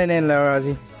rolling in, Lil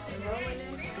Rosie.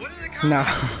 No.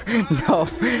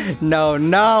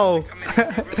 No.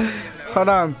 Hold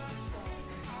on.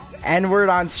 N-word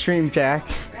on stream, Jack.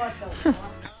 What the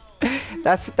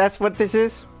fuck? That's what this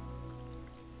is?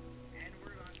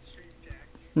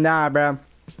 Nah, bro.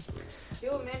 Do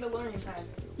a Mandalorian pack.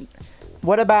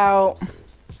 What about...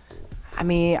 I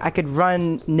mean, I could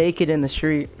run naked in the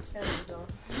street. There we go.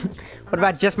 What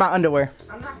about just my underwear?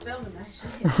 I'm not filming that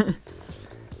shit.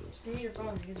 Give me your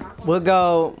phone. You're not filming. We'll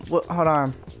go... hold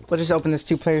on. We'll just open this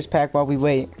 2 players pack while we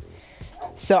wait.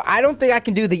 So, I don't think I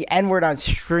can do the N-word on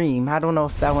stream. I don't know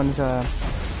if that one's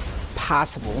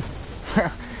possible.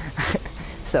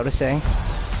 So to say.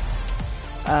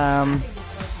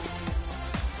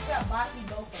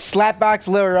 Slapbox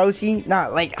Lil Rosie. Nah,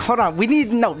 like, hold on. We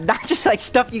need, no, not just like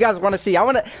stuff you guys want to see. I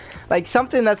want to, like,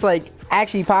 something that's like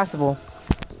actually possible.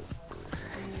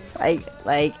 Like.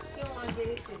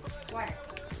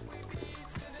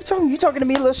 You talking to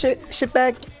me, little shit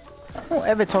bag? Don't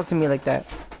ever talk to me like that.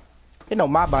 You know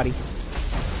my body. That's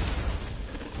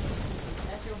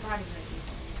your body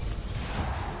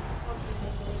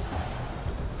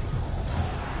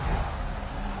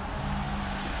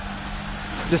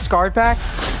right Discard pack?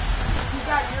 You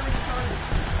got Yuri retarded.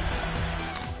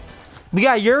 We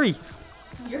got Yuri.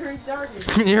 You're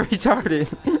retarded. You're retarded.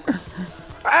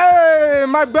 Hey,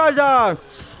 my brother.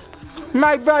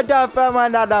 My brother from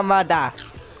another mother.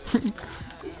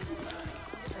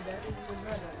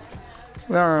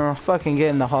 No, fucking get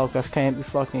in the Hulk. I can't be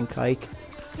fucking kike.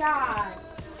 God.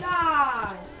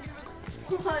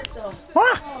 What the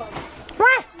What? fuck?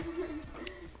 What?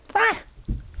 What?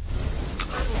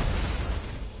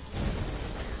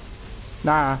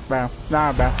 Nah, bro.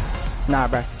 Nah, bro. Nah,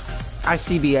 bro. I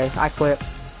CBA. I quit.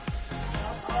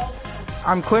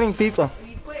 I'm quitting FIFA. If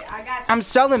you quit, I got you. I'm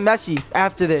selling Messi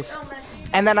after this. Sell Messi.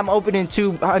 And then I'm opening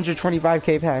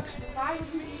 225k packs. Why would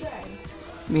you do that?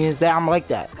 Means that I'm like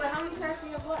that. But how many packs do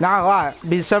you have left? Not a lot.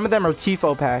 Because some of them are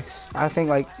Tifo packs. I think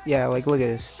like, yeah, like look at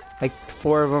this. Like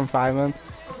 4 of them, 5 of them.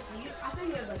 Oh, so I thought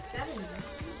you had like 7.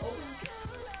 Open.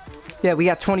 Yeah, we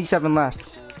got 27 left.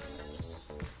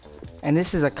 And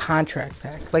this is a contract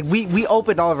pack. Like we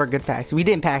opened all of our good packs. We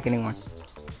didn't pack anyone.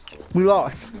 We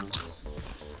lost.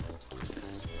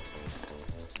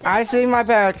 I saved my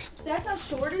packs That's how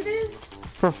short it is?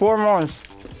 for 4 months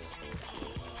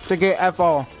to get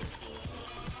FO.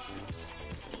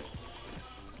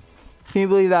 Can you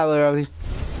believe that, literally?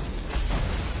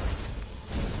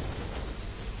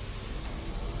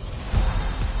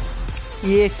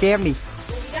 Yeah, scam me.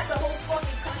 Well, you got the whole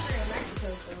fucking country in Mexico,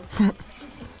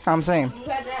 so. I'm saying. You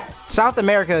had that. South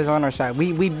America is on our side.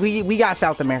 We got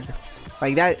South America.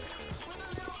 Like that.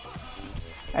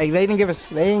 Like they didn't give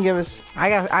us. I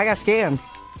got scammed.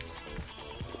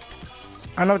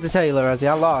 I don't know what to tell you, Lil Rosie.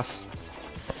 I lost.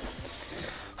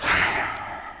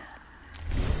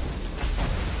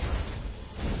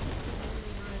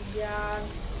 Yeah.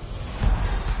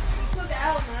 You took it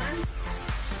out, man.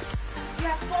 You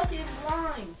got fucking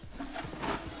blind.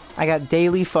 I got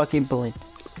daily fucking blind.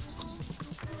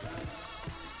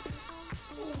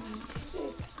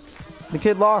 The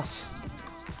kid lost.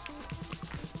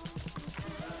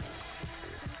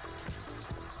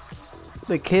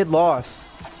 The kid lost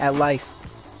at life.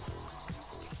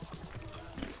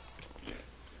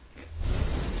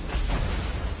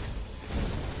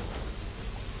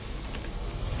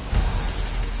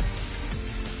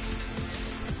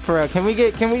 For real, can we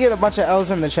get a bunch of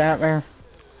L's in the chat, man?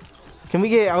 Can we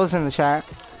get L's in the chat?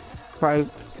 Right.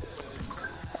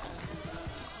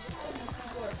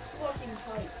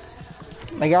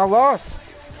 Like I lost.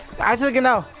 I took an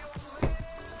L.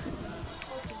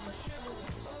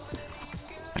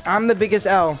 I'm the biggest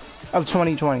L of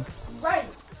 2020. Right.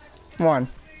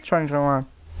 2021.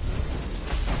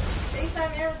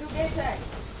 FaceTime Aaron do game tag.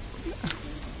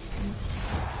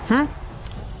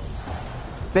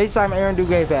 FaceTime Aaron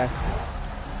Duguay back.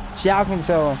 Y'all can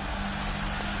tell him.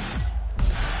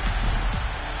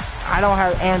 I don't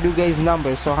have Aaron Dugay's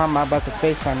number, so how am I about to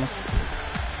FaceTime him?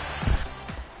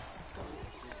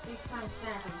 FaceTime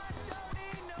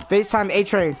snapping. FaceTime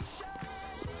A-Train.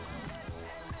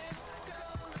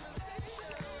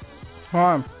 Hold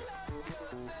on.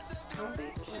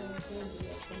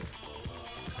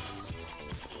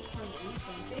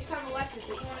 FaceTime Alexis,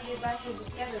 so you want to get back to the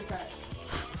together part.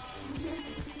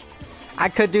 I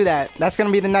could do that. That's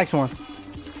gonna be the next one.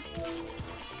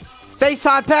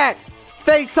 FaceTime Pat!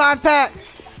 FaceTime Pat!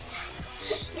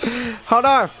 Hold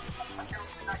on.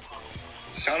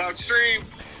 Shout out stream.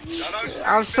 Shout out stream.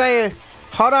 I'm saying,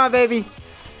 hold on, baby.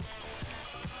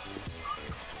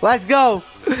 Let's go.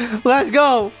 Let's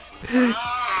go.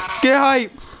 Get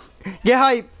hype. Get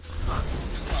hype.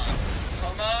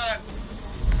 Come on.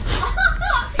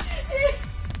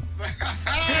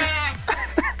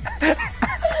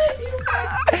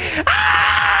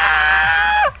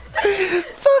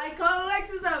 I call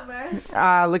Alexis up,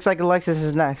 man. Looks like Alexis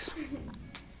is next.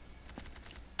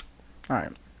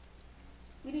 Alright.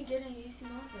 We didn't get any AC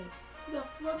Monday. We got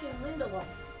fucking Linda up.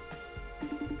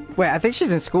 Wait, I think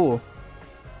she's in school.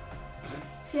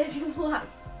 She has you blocked.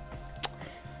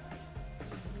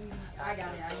 I got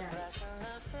it.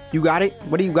 You got it?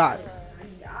 What do you got?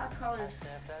 I call her.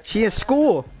 She in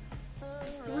school.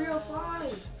 It's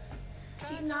 305.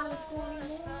 She's not in school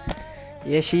anymore.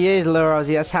 Yeah, she is, Lil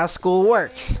Rosie. That's how school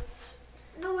works.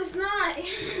 No, it's not.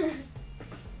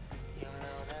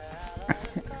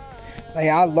 Like,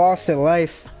 I lost in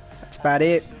life. That's about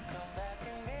it.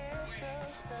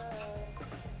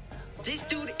 This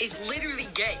dude is literally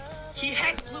gay. He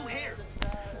has blue hair.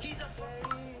 He's a...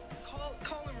 Call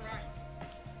him right.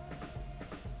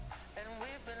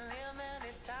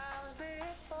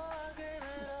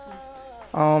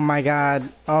 Oh my god.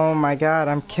 Oh my god.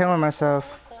 I'm killing myself.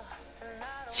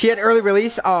 She had early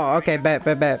release? Oh, okay. Bet.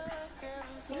 Seems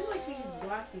like she just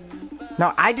blocked you, man.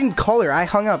 No, I didn't call her. I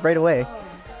hung up right away. Oh.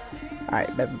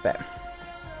 Alright, bet.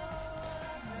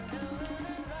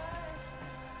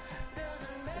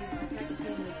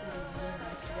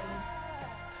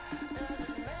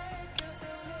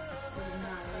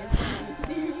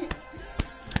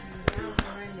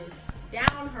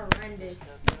 Down horrendous.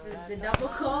 This is the double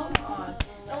call.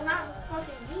 No, not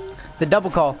fucking me. The double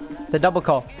call. The double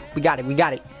call. We got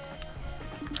it.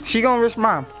 She gonna risk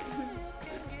mom.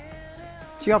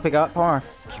 She gonna pick up. Hold on.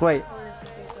 Just wait.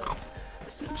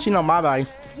 She know my body.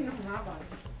 You know my body.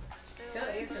 She'll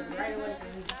answer right away for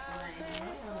me.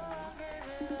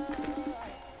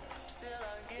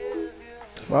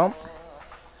 Well,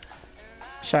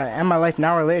 should I end my life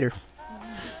now or later?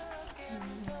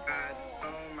 Oh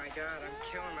my god, I'm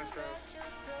killing myself.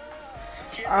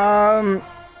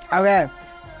 Okay.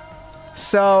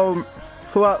 So,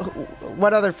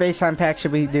 what other FaceTime pack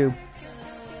should we do?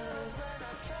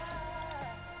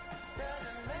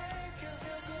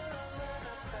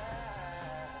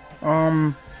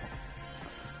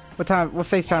 What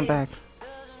FaceTime pack?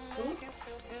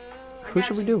 Who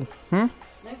should we do? Let me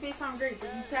FaceTime Grace.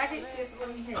 If you pack it, she has to let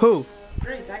me hit. Who?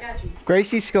 Grace, I got you.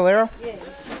 Gracie Scalera? Yeah, if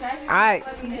you pack it, Alright,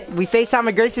 let me hit. we FaceTime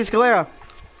with Gracie Scalera.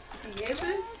 She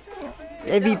answers?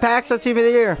 If he packs the team of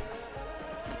the year,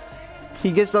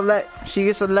 she gets to let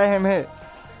him hit.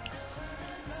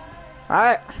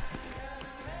 Alright.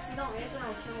 She don't answer,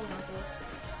 I'm killing myself.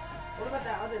 What about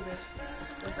that other bitch?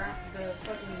 The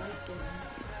fucking light skin one.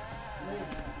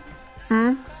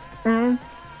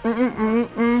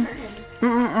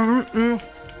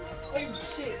 Oh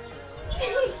shit.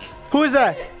 Who is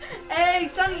that? Hey,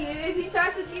 Sonny, if he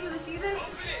passed the team of the season,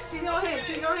 she's gonna hit.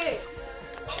 She's gonna hit.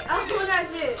 I'm doing that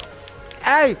shit.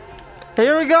 Hey,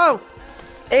 here we go.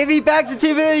 If he backs the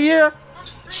team of the year,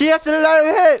 she has to let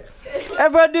him hit.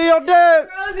 Everybody do your dance.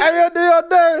 Everybody do your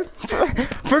dance.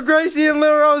 For Gracie and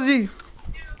Lil Rosie.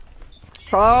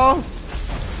 Oh.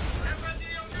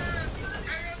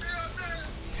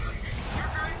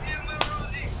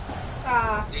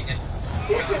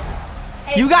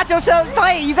 You got your shit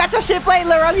played. You got your shit played,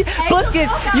 Lil Rosie.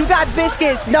 Biscuits. You got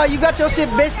biscuits. No, you got your shit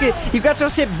biscuit. You got your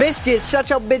shit biscuits. Shut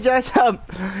your bitch ass up.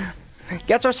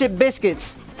 Got your shit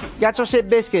biscuits. Got your shit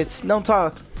biscuits. Don't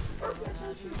talk.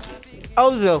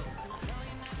 Ozil.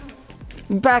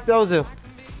 You packed Ozil.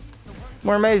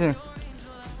 We're amazing.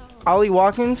 Ollie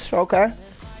Watkins. Okay.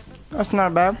 That's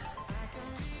not bad.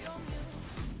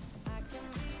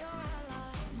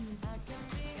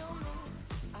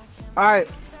 Alright.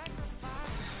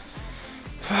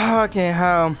 Fucking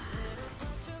hell.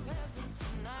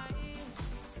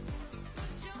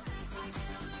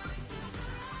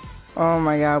 Oh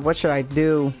my god, what should I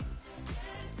do?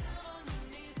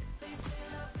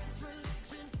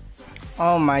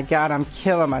 Oh my god, I'm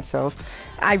killing myself.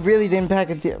 I really didn't pack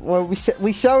a deal. Well, we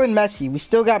selling Messi. We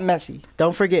still got Messi.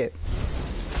 Don't forget.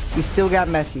 We still got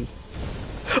Messi.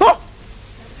 Oh!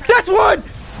 That's one!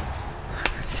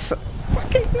 So,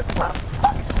 fucking,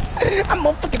 I'm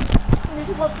gonna fucking... This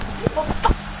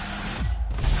motherfucker.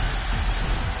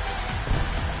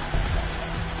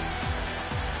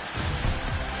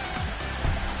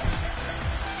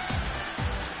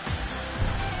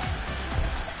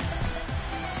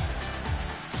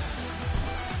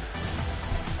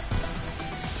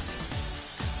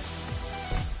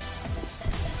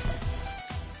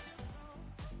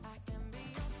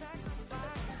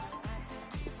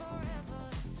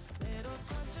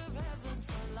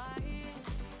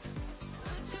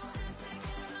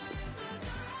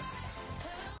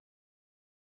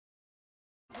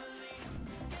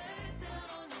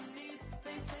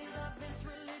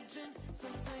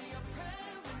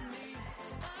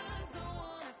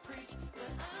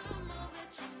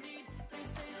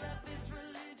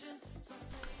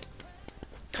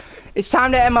 It's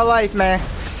time to end my life, man.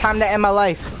 It's time to end my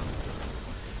life.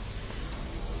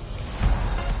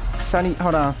 Sonny,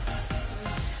 hold on.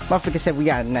 Motherfucker said we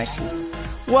got it next year.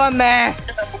 What, man?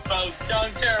 Terrible, bro.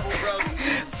 Done terrible, bro.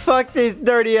 Fuck this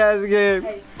dirty ass game.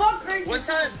 Hey, fuck Gracie. What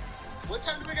time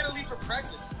do we gotta leave for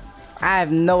practice? I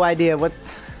have no idea. What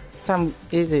time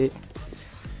is it?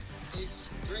 It's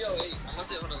 3:08. I'm not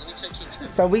there. Hold on, let me check.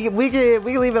 So we can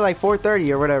leave at like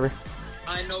 4:30 or whatever.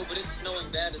 I know, but it's snowing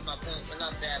bad is my point. But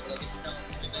not bad, but like it's snowing.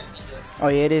 Oh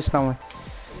yeah, it is snowing.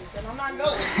 Then I'm not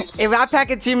going. If I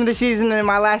pack a team of the season in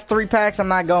my last 3 packs, I'm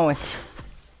not going.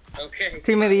 Okay.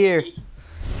 Team of the year.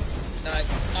 Alright,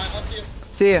 I'll see you.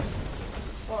 See ya.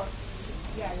 Fuck.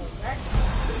 Yeah, right?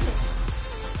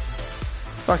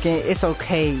 Fucking, it's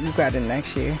okay. You got it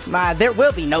next year. Nah, there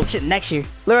will be no shit next year.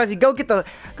 Literally, go get the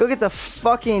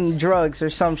fucking drugs or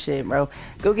some shit, bro.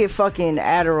 Go get fucking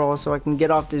Adderall so I can get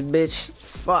off this bitch.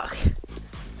 Fuck.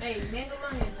 Hey,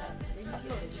 Mandalorian time.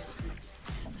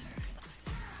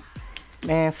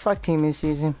 Man, fuck team this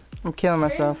season. I'm killing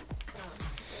myself.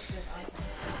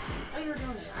 Oh, you were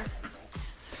doing it.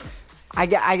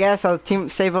 I guess I'll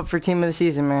save up for team of the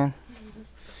season, man.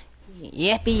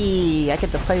 Yippee! I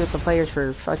get to play with the players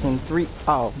for fucking 3.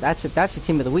 Oh, that's it. That's the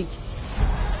team of the week.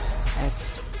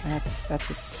 That's a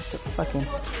fucking.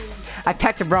 I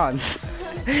packed a bronze.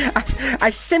 I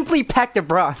simply packed a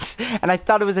bronze, and I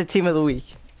thought it was a team of the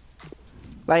week.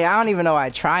 Like, I don't even know why I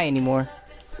try anymore.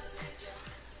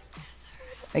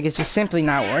 Like, it's just simply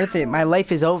not worth it. My life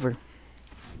is over.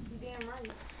 Damn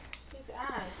right. His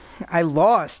ass. I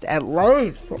lost at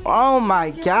life. Oh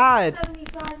my god.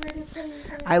 75 rated players.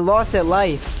 I lost at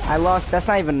life. I lost. That's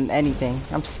not even anything.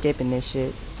 I'm skipping this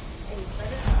shit.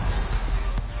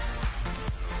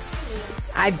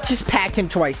 I just packed him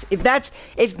twice. If that's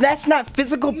not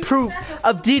physical proof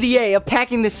of DDA of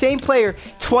packing the same player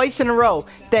twice in a row,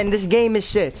 then this game is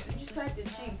shit.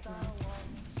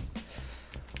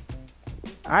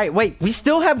 All right, wait. We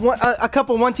still have a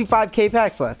couple 125K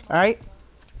packs left. All right,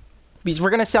 because we're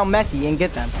gonna sell Messi and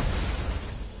get them.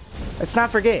 Let's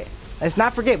not forget. Let's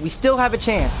not forget. We still have a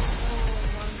chance.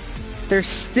 There's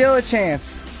still a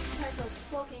chance.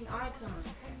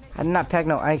 I did not pack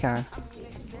no icon.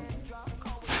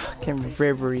 Fucking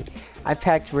Ribery. I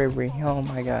packed Ribery. Oh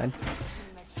my god.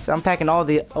 So I'm packing all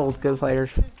the old good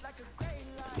players.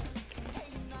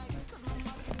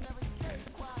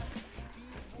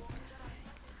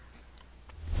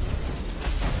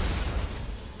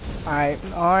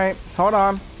 Alright. Hold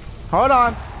on.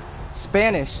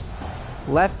 Spanish.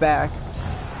 Left back.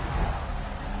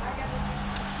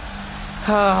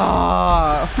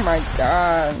 Oh my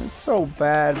god. It's so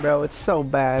bad, bro. It's so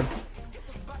bad.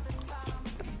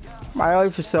 My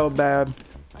life is so bad.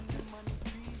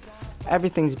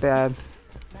 Everything's bad.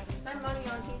 Spend money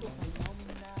on people.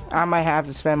 I might have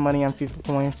to spend money on FIFA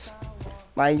points.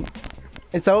 Like,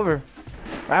 it's over.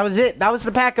 That was it. That was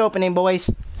the pack opening, boys.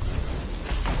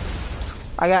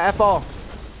 I got F all.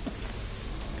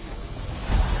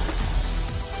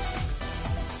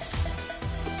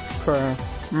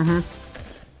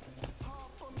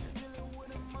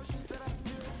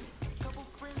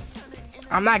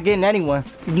 I'm not getting anyone.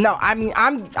 No, I mean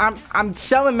I'm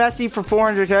selling Messi for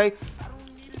 400K,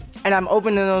 and I'm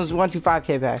opening those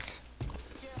 125K packs.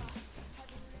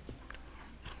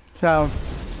 So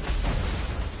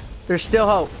there's still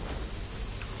hope.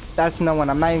 That's no one.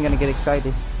 I'm not even gonna get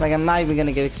excited. Like, I'm not even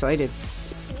gonna get excited.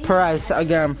 Perez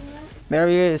again. There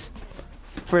he is.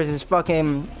 For his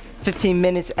fucking 15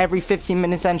 minutes, every 15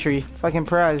 minutes entry. Fucking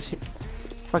Perez.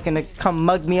 Fucking to come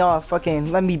mug me off.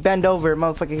 Fucking let me bend over.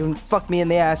 Motherfucking fuck me in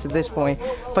the ass at this point.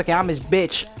 Fucking I'm his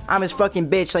bitch. I'm his fucking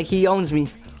bitch. Like, he owns me.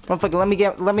 Motherfucker, let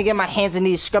me get my hands and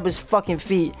knees, scrub his fucking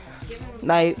feet.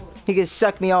 Like, he can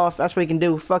suck me off. That's what he can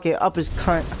do. Fucking up his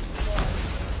cunt.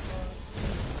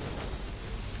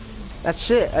 That's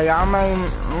shit. Like,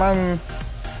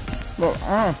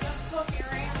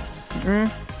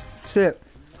 shit.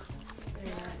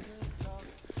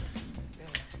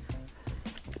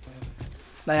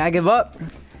 Like, I give up.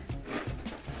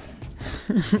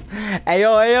 Hey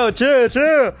yo, chill.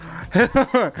 Chill.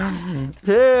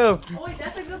 Oh wait,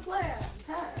 that's a good player.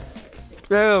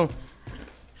 Chill.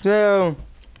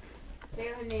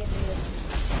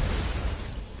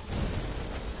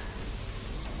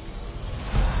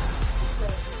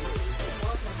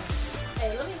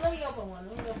 Hey, let me open one.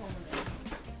 Let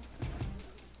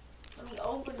me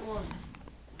open one.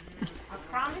 I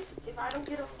promise, if I don't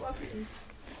get a fucking...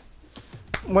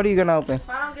 What are you gonna open? If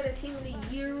I don't get a team of the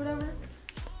year or whatever,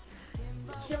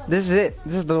 this is it.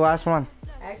 This is the last one.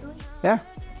 Actually? Yeah.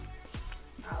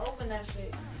 I open that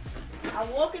shit. I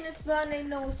walk in the spot and they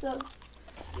know what's up.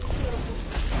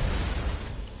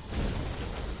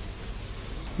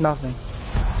 Nothing.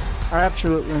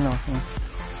 Absolutely nothing.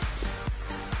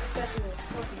 Except for the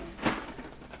fucking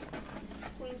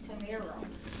Queen Tamara.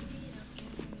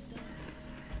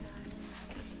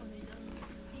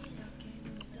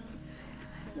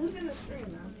 Who's in the stream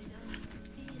now?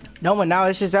 No one now.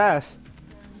 It's just ass.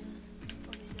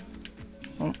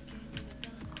 Oh.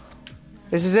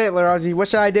 This is it, Larazi. What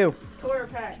should I do? Torah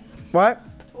pack. What?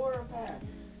 Torah pack.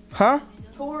 Huh?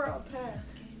 Torah pack.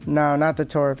 No, not the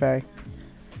Torah pack.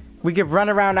 We could run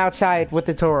around outside with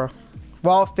the Torah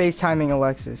while FaceTiming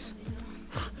Alexis.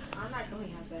 I'm not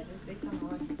going outside. Just FaceTime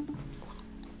Alexis.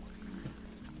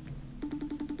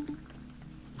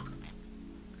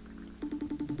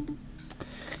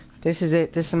 This is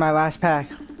it. This is my last pack.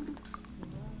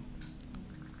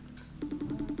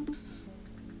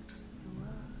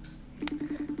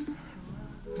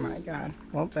 My God.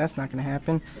 Well, that's not gonna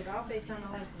happen. I'll FaceTime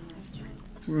Alexis.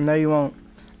 No, you won't.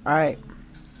 All right.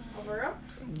 Over up?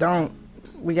 Don't.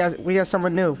 We got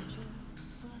someone new.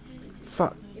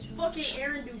 Fuck. It's fucking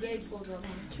Aaron Duguay pulls up.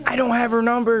 I don't have her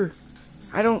number.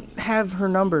 I don't have her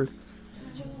number.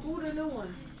 Who the new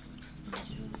one?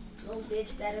 No bitch,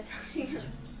 that is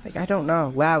Like, I don't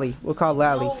know. Lally. We'll call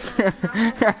Lally.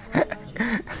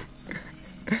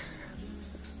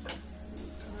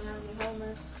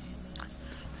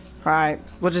 Alright,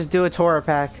 we'll just do a Torah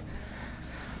pack.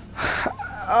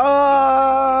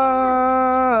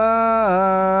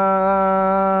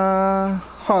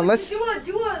 Hold on, let's. Do a,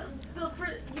 you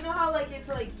know how like it's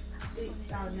like, oh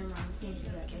never mind, we can't do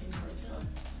that. That's hard stuff.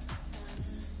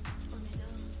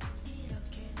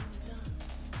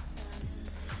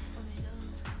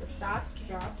 The stocks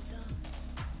drop.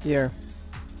 Here.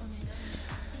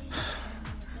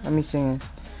 Let me sing this.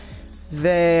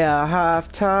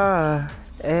 והאהבת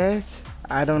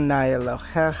אדוני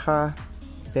אלוהיך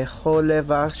בכל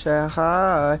לבבך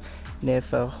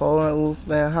נפשך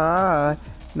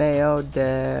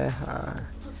ומאודיך.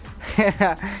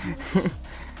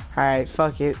 Alright,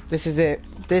 fuck it. This is it.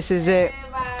 This is it.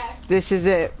 This is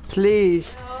it.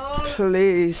 Please.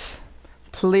 Please.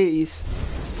 Please.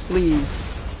 Please.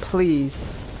 Please.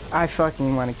 I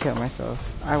fucking want to kill myself.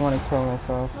 I want to kill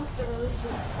myself.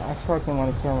 I fucking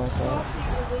want to kill myself.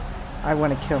 I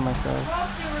want to kill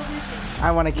myself.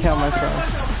 I want to kill myself.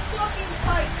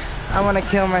 I want to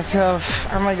kill myself.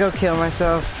 I'm gonna go kill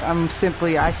myself.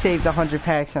 I saved 100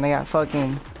 packs and I got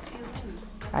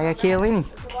Chiellini.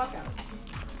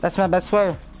 That's my best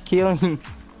player. Chiellini.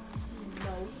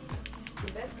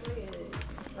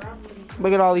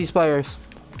 Look at all these players.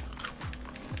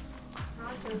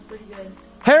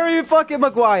 Harry fucking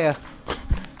Maguire.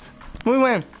 We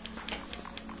win.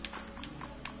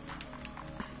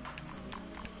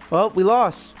 Well, we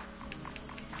lost.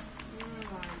 Oh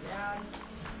my god.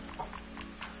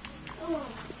 Oh.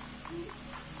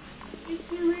 It's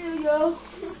been real, yo.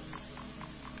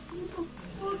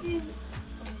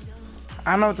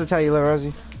 I don't know what to tell you, Lil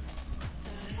Rosie.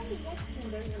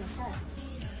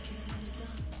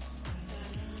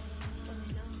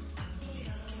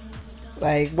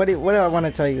 Like, what do I want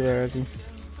to tell you, Lil Rosie?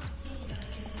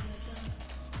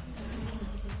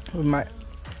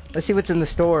 Let's see what's in the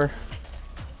store.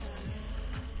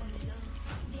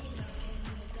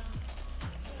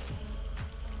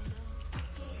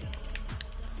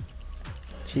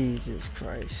 Jesus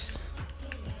Christ.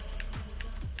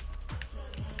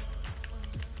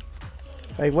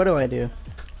 Like, what do I do?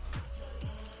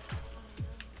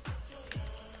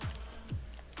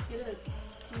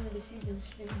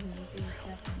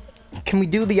 Can we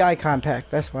do the icon pack?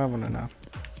 That's what I want to know.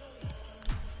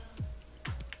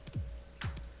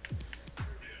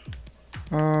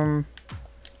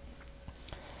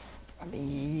 I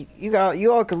mean,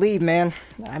 you all could leave, man.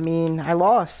 I mean, I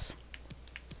lost.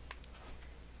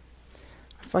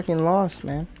 I fucking lost,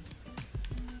 man.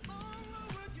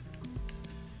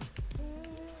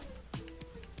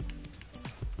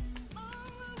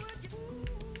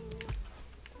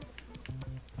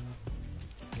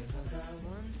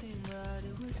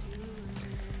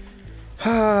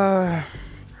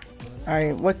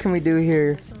 Alright, what can we do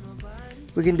here?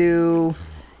 We can do...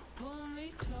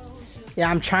 Yeah,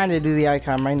 I'm trying to do the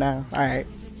icon right now. Alright.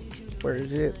 Where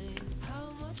is it?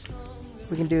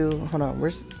 We can do... Hold on,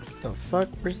 where's the fuck?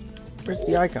 Where's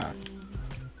the icon?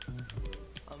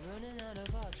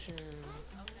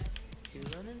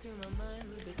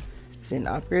 Is it in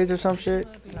upgrades or some shit?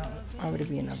 No, why would it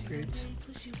be in upgrades?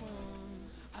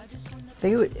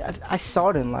 I saw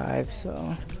it in live,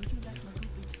 so...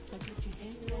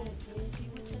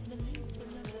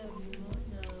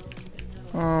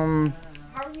 How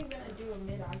are you gonna do a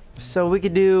mid icon? So we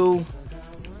could do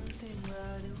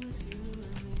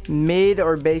mid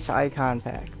or base icon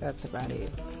pack. That's about it.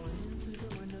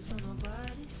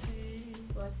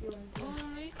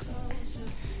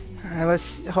 Alright,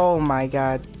 let's. Oh my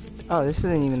god. Oh, this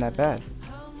isn't even that bad.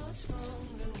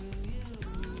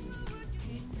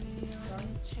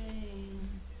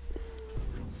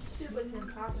 Shit looks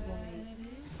impossible, mate.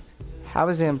 How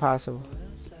is it impossible?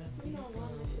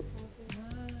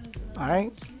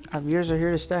 Alright, our viewers are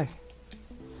here to stay.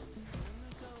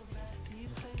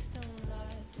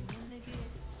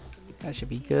 That should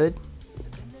be good.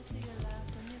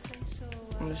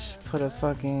 Let's put a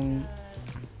fucking...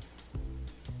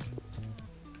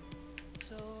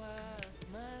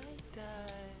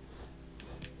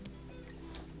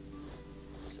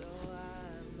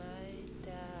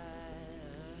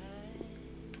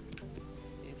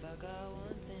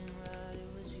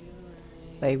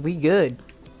 Like, we good.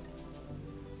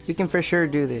 We can for sure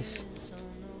do this.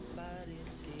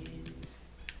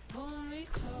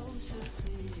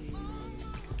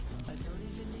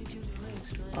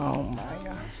 Oh my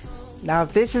god. Now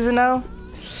if this is a no,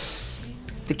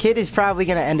 the kid is probably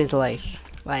gonna end his life.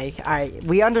 Like, alright,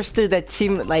 we understood that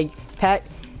team, like, Pat.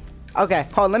 Okay,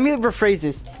 hold on, let me rephrase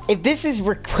this. If this is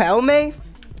Riquelme,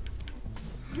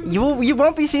 you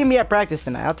won't be seeing me at practice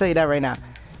tonight. I'll tell you that right now.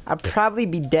 I'll probably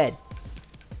be dead.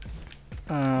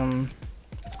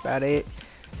 That's about it.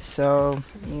 So,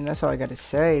 I mean, that's all I gotta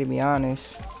say, to be honest.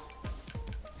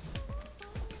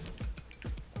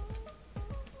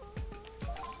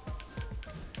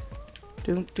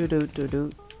 Do do do do do.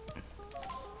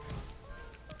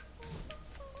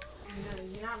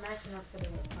 You're not matching up to the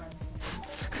card.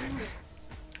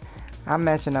 I'm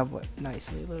matching up with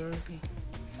nicely, literally.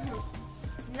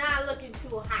 Not looking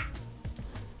too hot.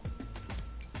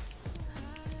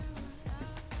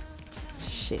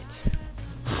 Shit.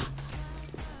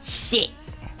 Shit.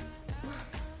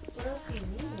 What else do you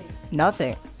need?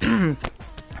 Nothing.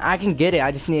 I can get it.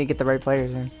 I just need to get the right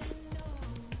players in.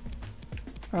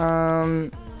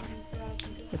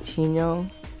 Latino,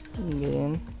 you can get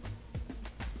in.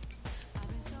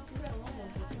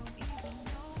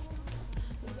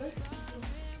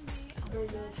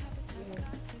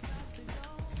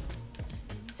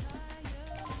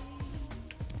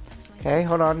 Okay,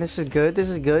 hold on. This is good. This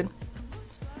is good.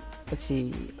 Let's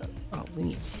see. Oh, we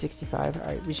need 65. All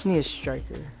right, we just need a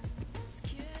striker.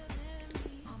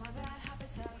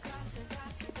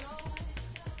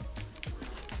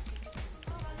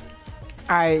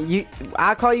 Alright,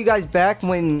 I'll call you guys back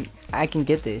when I can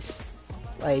get this.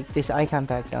 Like, this icon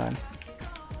pack done.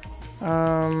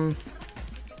 I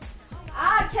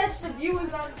catch the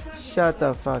viewers on Twitch. Shut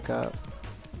the fuck up.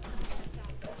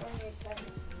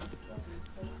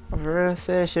 For real,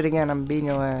 say that shit again, I'm beating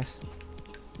your ass.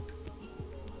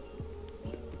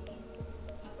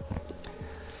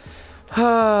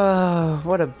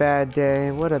 What a bad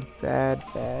day. What a bad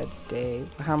day.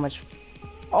 How much...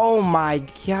 Oh my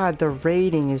god, the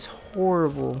rating is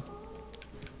horrible.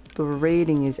 The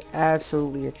rating is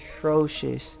absolutely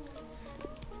atrocious.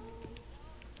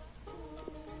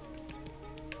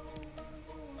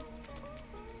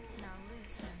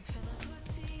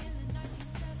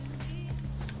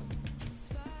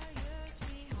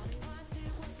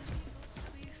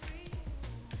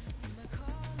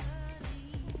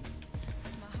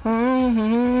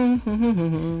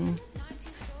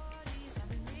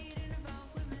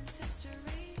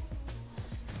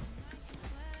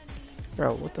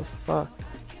 Bro, what the fuck?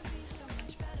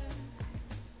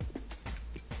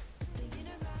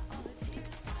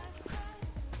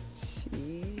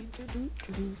 See,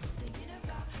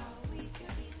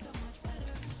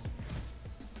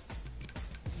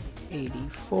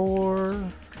 84.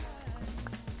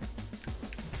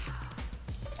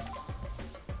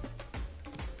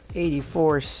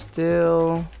 $84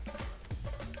 still.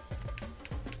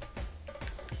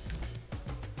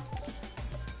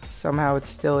 Somehow it's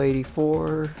still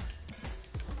 84.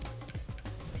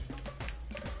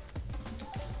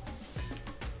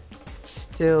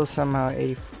 Still somehow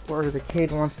 84. The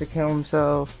kid wants to kill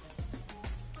himself.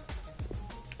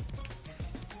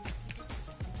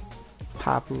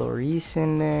 Pop Lloris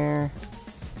in there.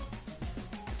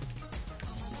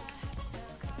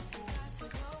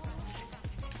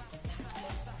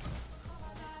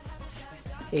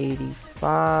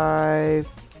 $85.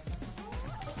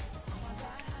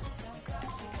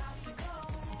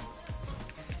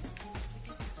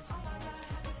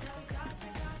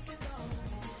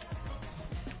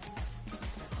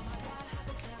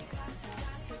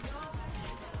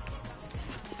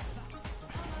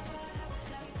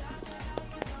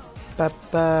 Ba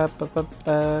ba ba ba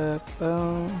ba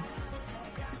boom.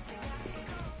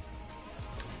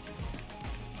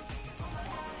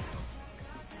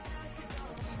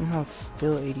 Somehow it's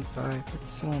still 85. That's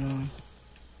so annoying.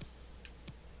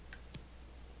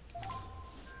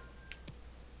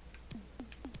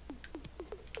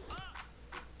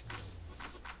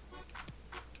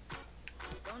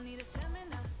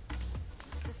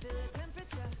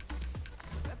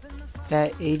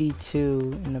 That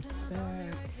 82 in the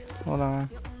back. Hold on.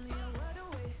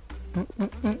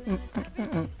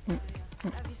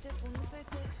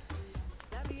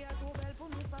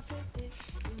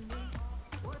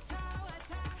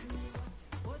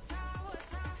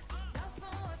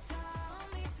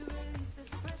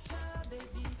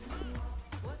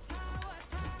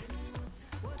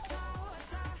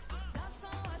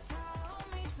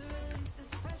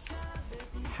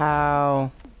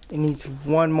 How? It needs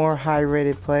one more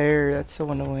high-rated player. That's so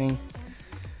annoying.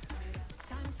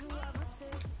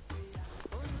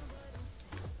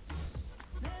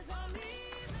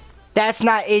 That's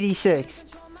not 86.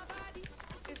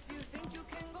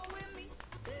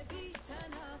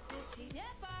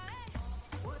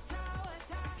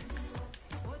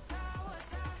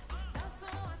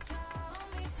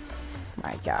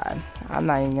 My God, I'm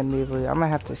not even gonna be able to. I'm gonna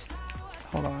have to.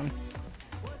 Hold on.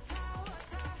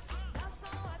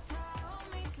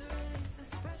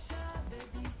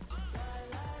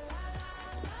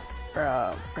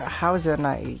 Bro, how is that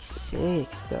not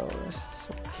 86 though? That's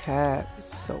so cap.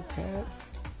 It's so cap.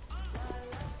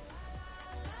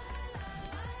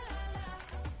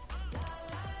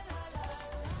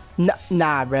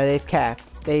 Nah, bro, they've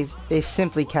capped. They've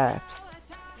simply capped.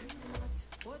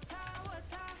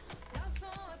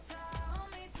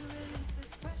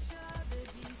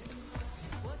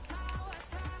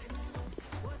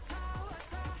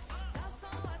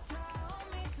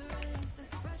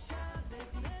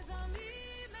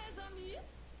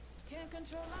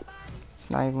 It's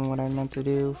not even what I meant to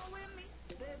do.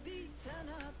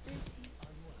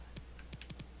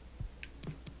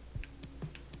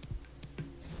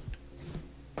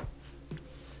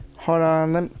 Hold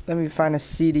on, let me find a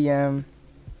CDM.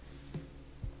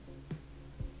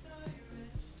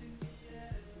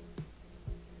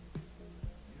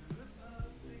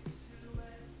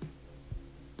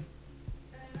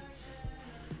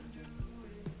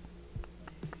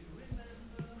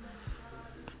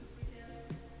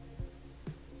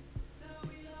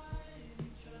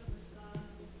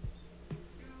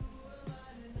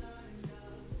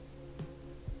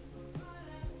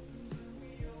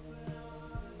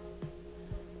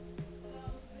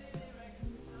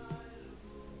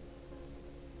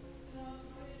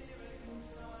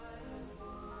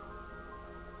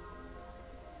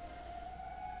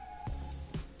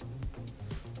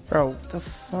 Bro, what the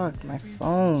fuck? My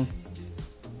phone.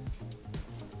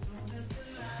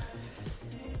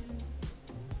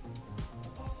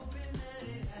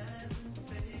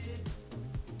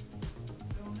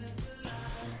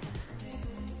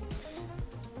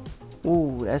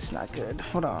 Ooh, that's not good.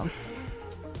 Hold on.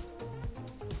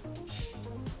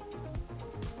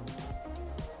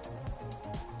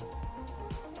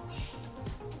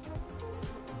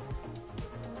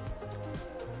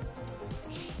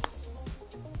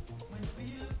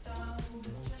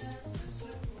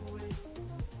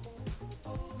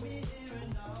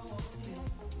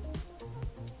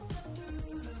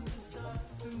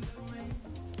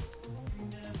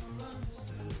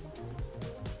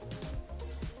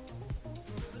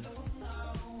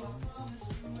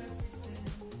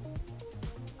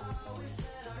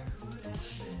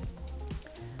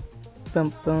 Bum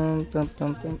bum bum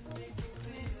bum bum.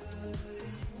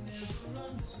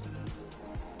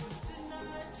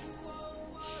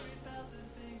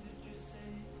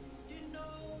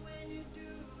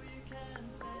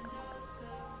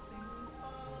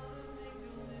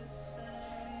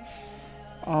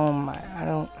 Oh my, I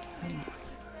don't.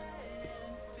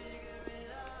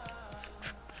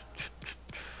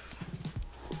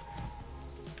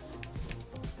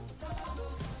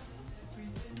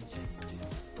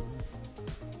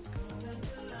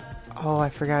 Oh, I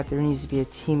forgot there needs to be a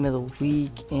team of the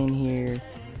week in here.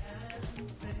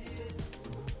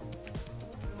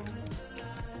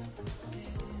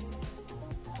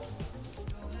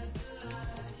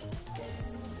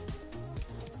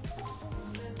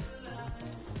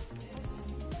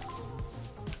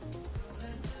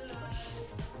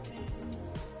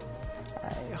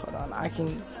 Alright, hold on. I can.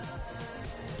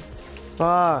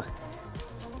 Fuck.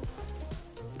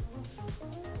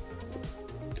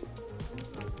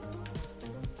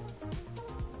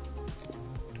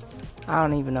 I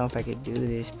don't even know if I could do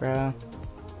this, bro.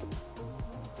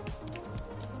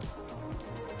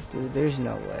 Dude, there's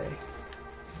no way.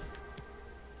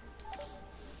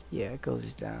 Yeah, it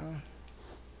goes down.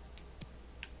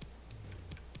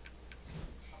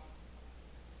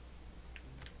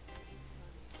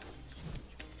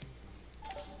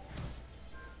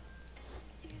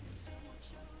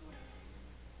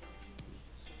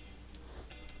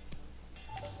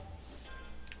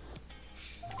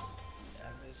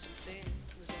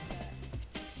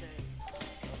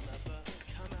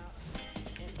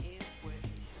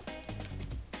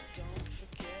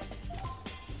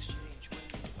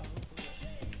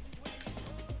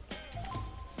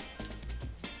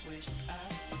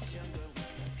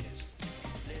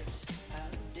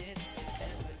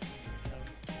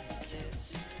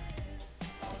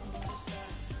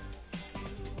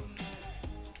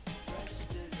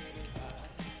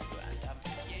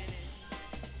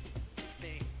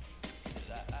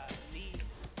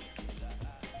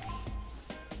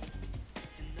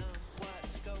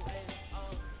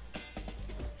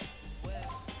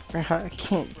 Bro, I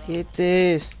can't get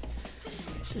this.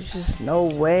 There's just no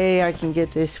way I can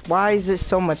get this. Why is there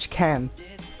so much chem?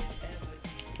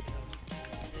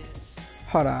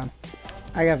 Hold on.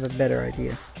 I have a better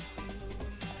idea.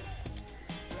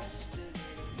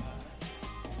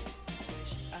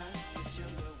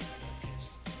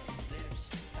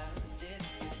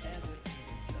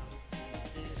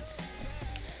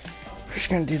 We're just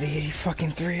gonna do the 80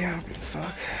 fucking 3 out.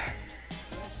 Fuck.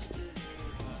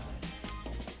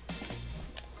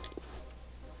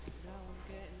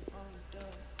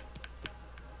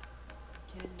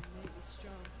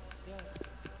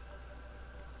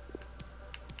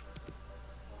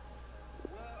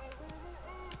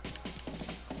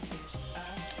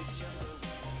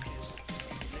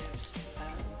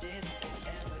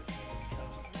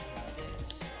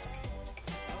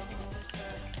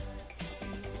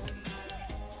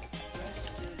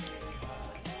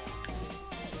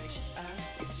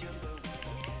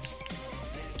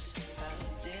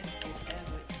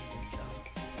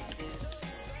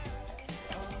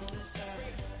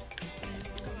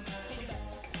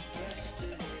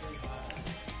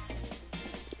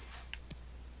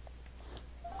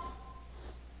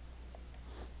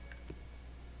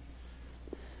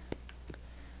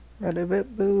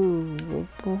 Boo.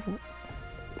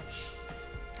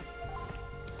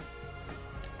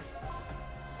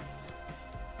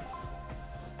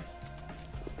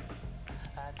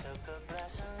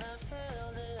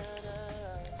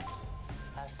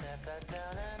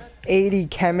 80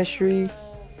 chemistry?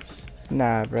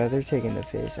 Nah, bro, they're taking the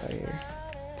piss out here.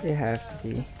 They have to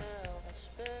be.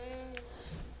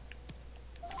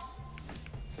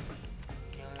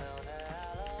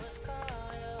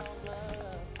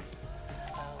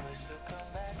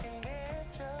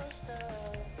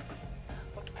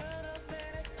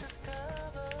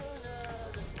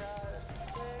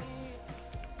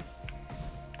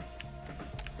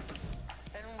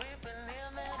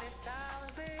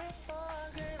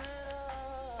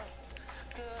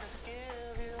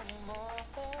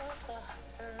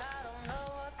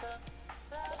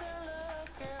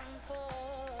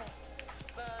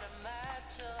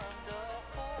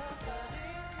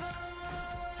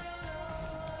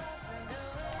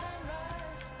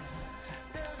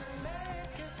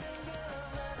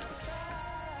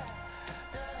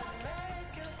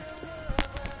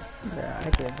 Bro, I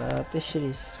give up. This shit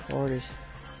is hard as...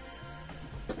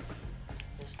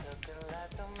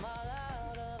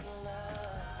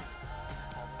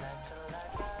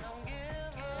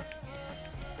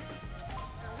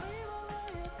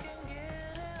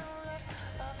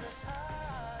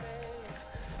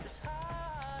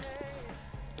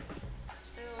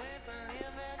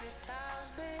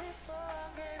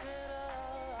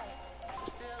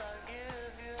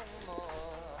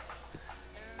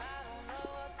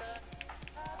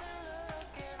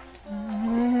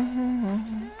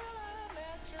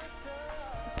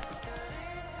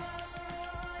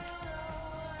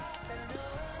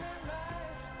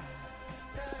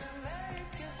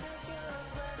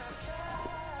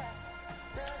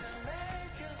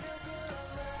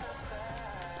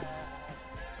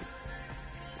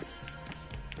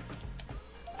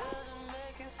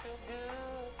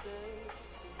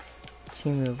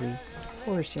 Team of the week. Of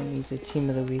course you need the team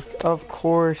of the week. Of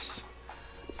course.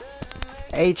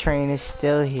 A-Train is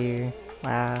still here.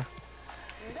 Wow.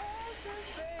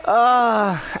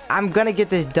 I'm gonna get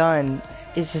this done.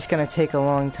 It's just gonna take a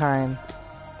long time.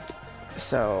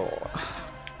 So...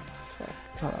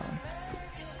 Hold on.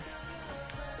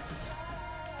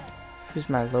 Who's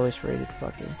my lowest rated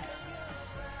fucker?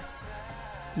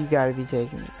 You gotta be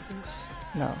taking this.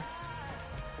 No.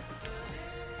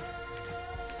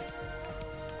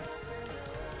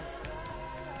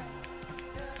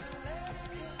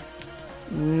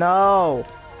 No.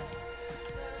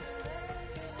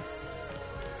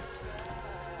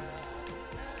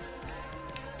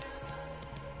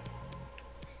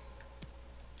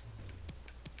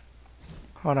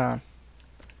 Hold on.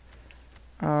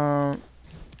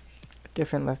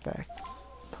 Different left back.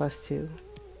 +2.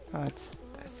 Oh,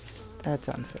 that's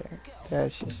unfair.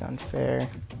 That's just unfair.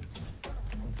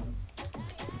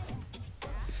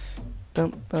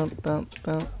 Boom.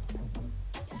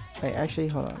 Wait, actually,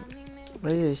 hold on.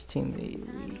 What is this team of the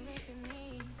week?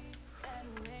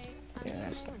 Yeah,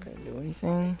 that's not gonna do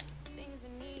anything.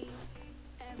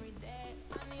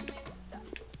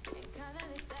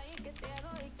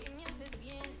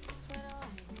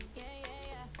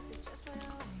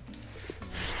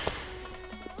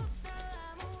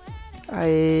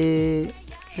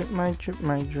 I drip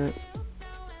my drip.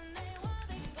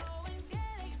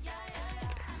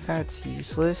 That's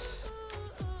useless.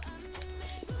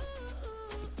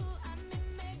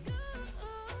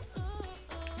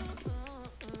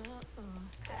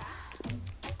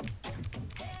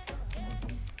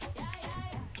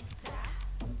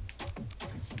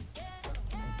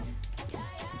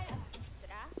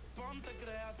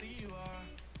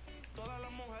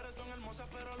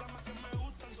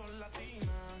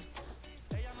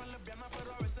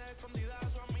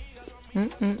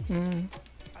 Mm-mm-mm.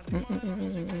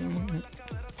 Mm-mm-mm-mm-mm.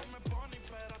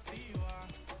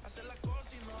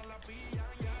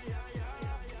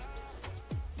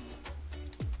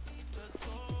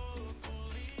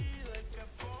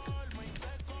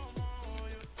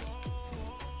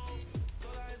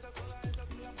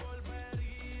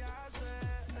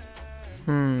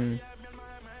 Hmm.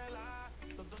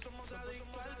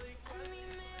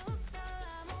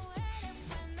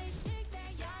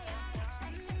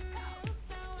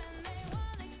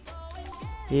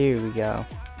 Here we go.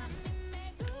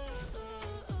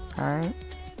 Alright.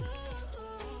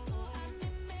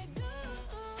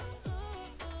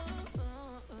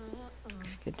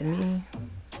 Looks good to me.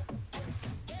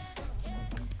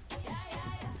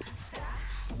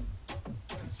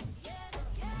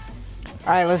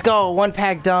 Alright, let's go. One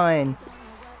pack done.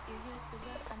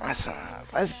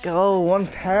 Let's go. One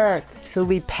pack. Till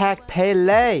we pack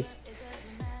Pele.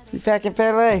 We packing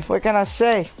Pele. What can I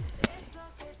say?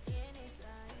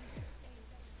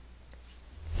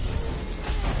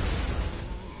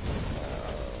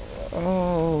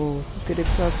 Oh, who could it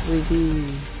possibly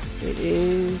be? It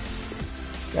is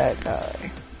that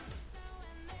guy.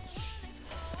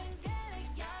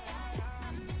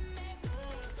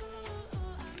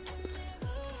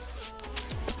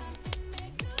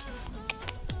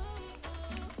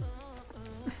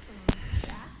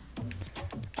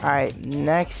 Alright,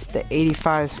 next the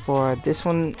 85 squad. This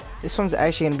one's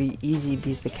actually gonna be easy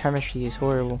because the chemistry is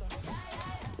horrible.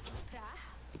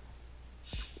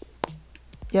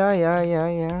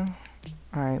 Yeah.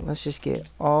 Alright, let's just get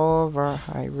all of our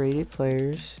high rated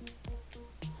players.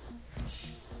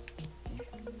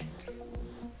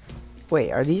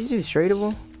 Wait, are these dudes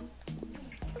tradable?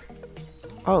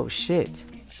 Oh shit.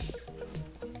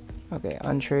 Okay,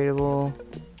 untradeable.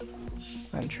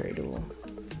 Untradeable.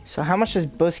 So how much does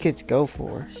Busquets go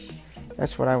for?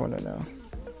 That's what I want to know.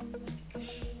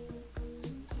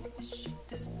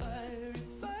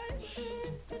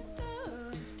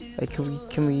 Like,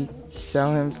 can we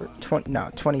sell him for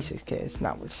 26k? It's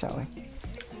not worth selling.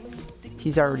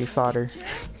 He's already fodder.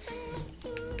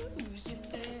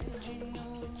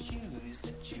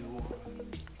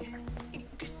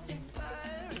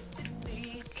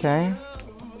 Okay.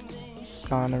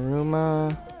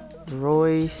 Donnarumma,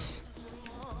 Royce,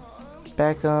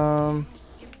 Beckham.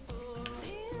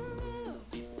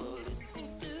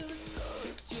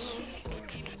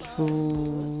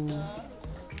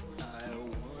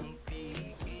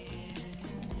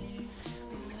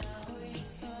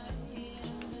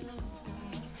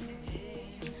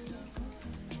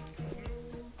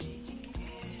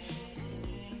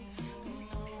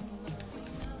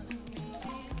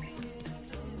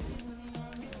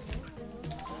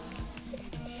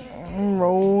 I'm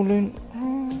rolling.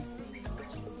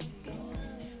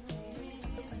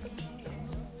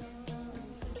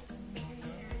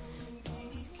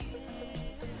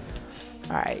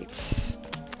 Alright.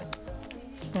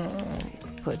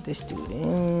 Put this dude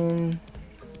in.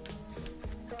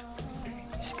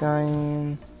 This guy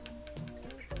in.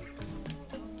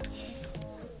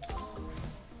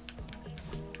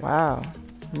 Wow.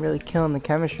 I'm really killing the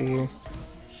chemistry here.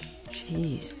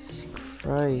 Jesus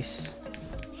Christ.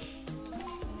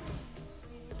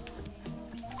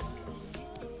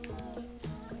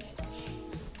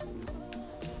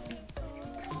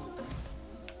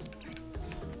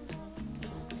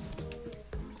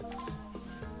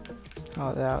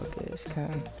 Oh, that was good. It's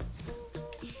kind of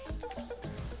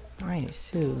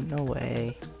 -2. No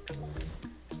way.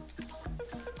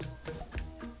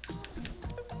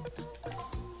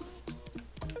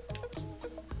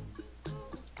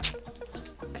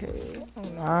 Okay,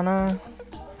 Onana,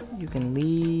 you can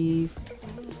leave.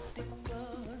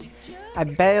 I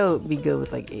bet it would be good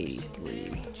with like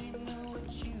 83.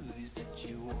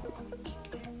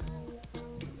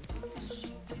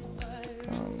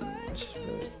 Let's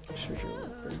just switch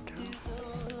over.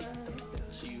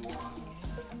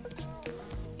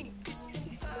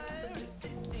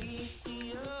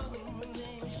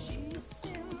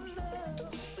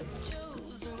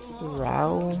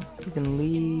 Rao, you can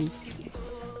leave.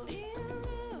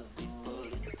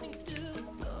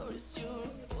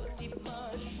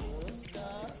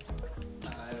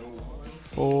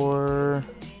 For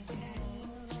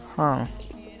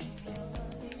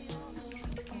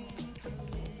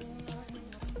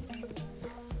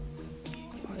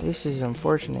this is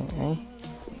unfortunate, eh?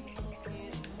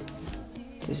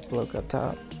 Just bloke up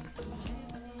top.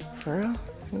 For real?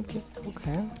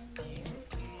 Okay.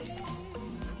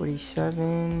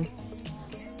 47.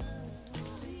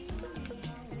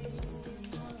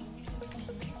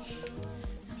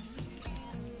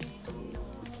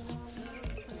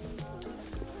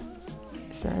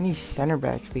 Is there any center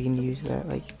backs we can use that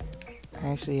like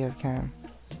actually have cam?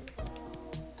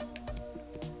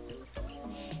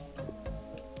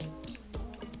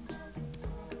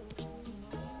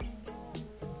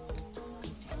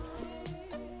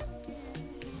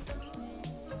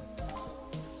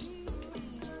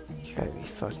 You gotta be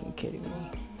fucking kidding me.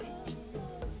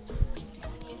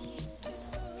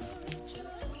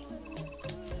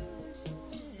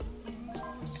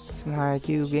 Some high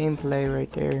IQ gameplay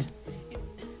right there.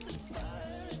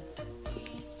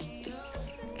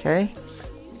 Okay.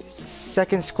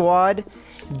 Second squad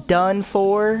done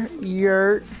for.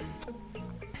 Yurt.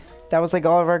 That was like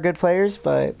all of our good players,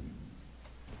 but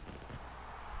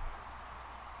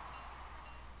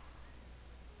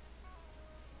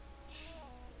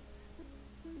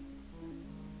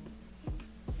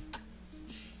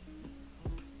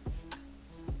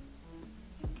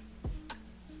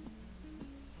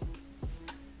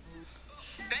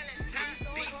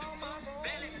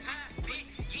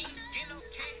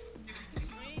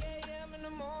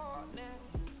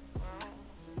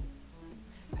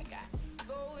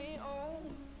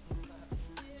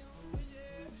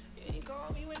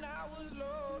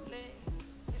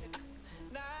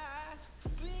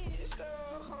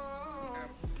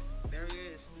There he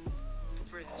is.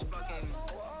 For his fucking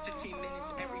 15 minutes,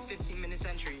 every 15 minutes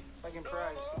entry. Fucking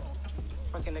prize.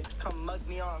 Fucking to come mug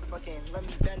me off. Fucking let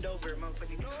me bend over,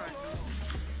 motherfucking front.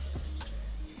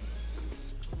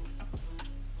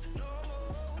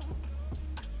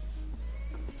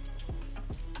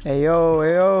 hey yo,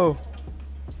 hey yo.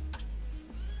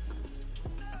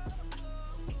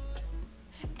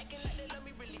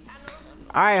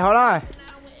 Alright, hold on.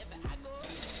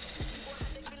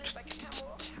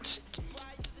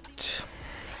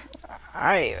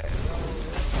 Alright.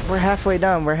 We're halfway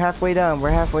done. We're halfway done.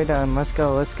 We're halfway done. Let's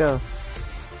go. Let's go.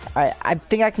 I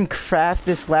think I can craft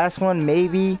this last one,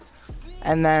 maybe.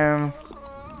 And then...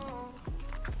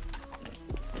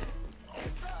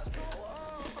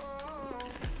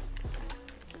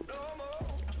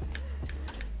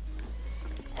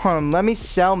 hold on. Let me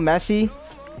sell Messi.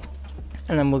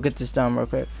 And then we'll get this done real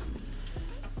quick.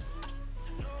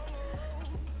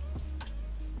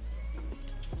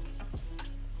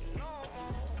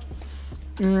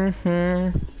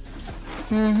 Mm-hmm.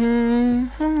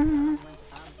 Mm-hmm.